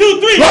 1,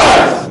 2, 3.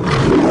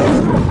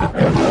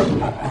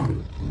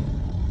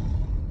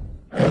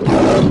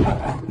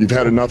 You've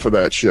had enough of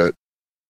that shit.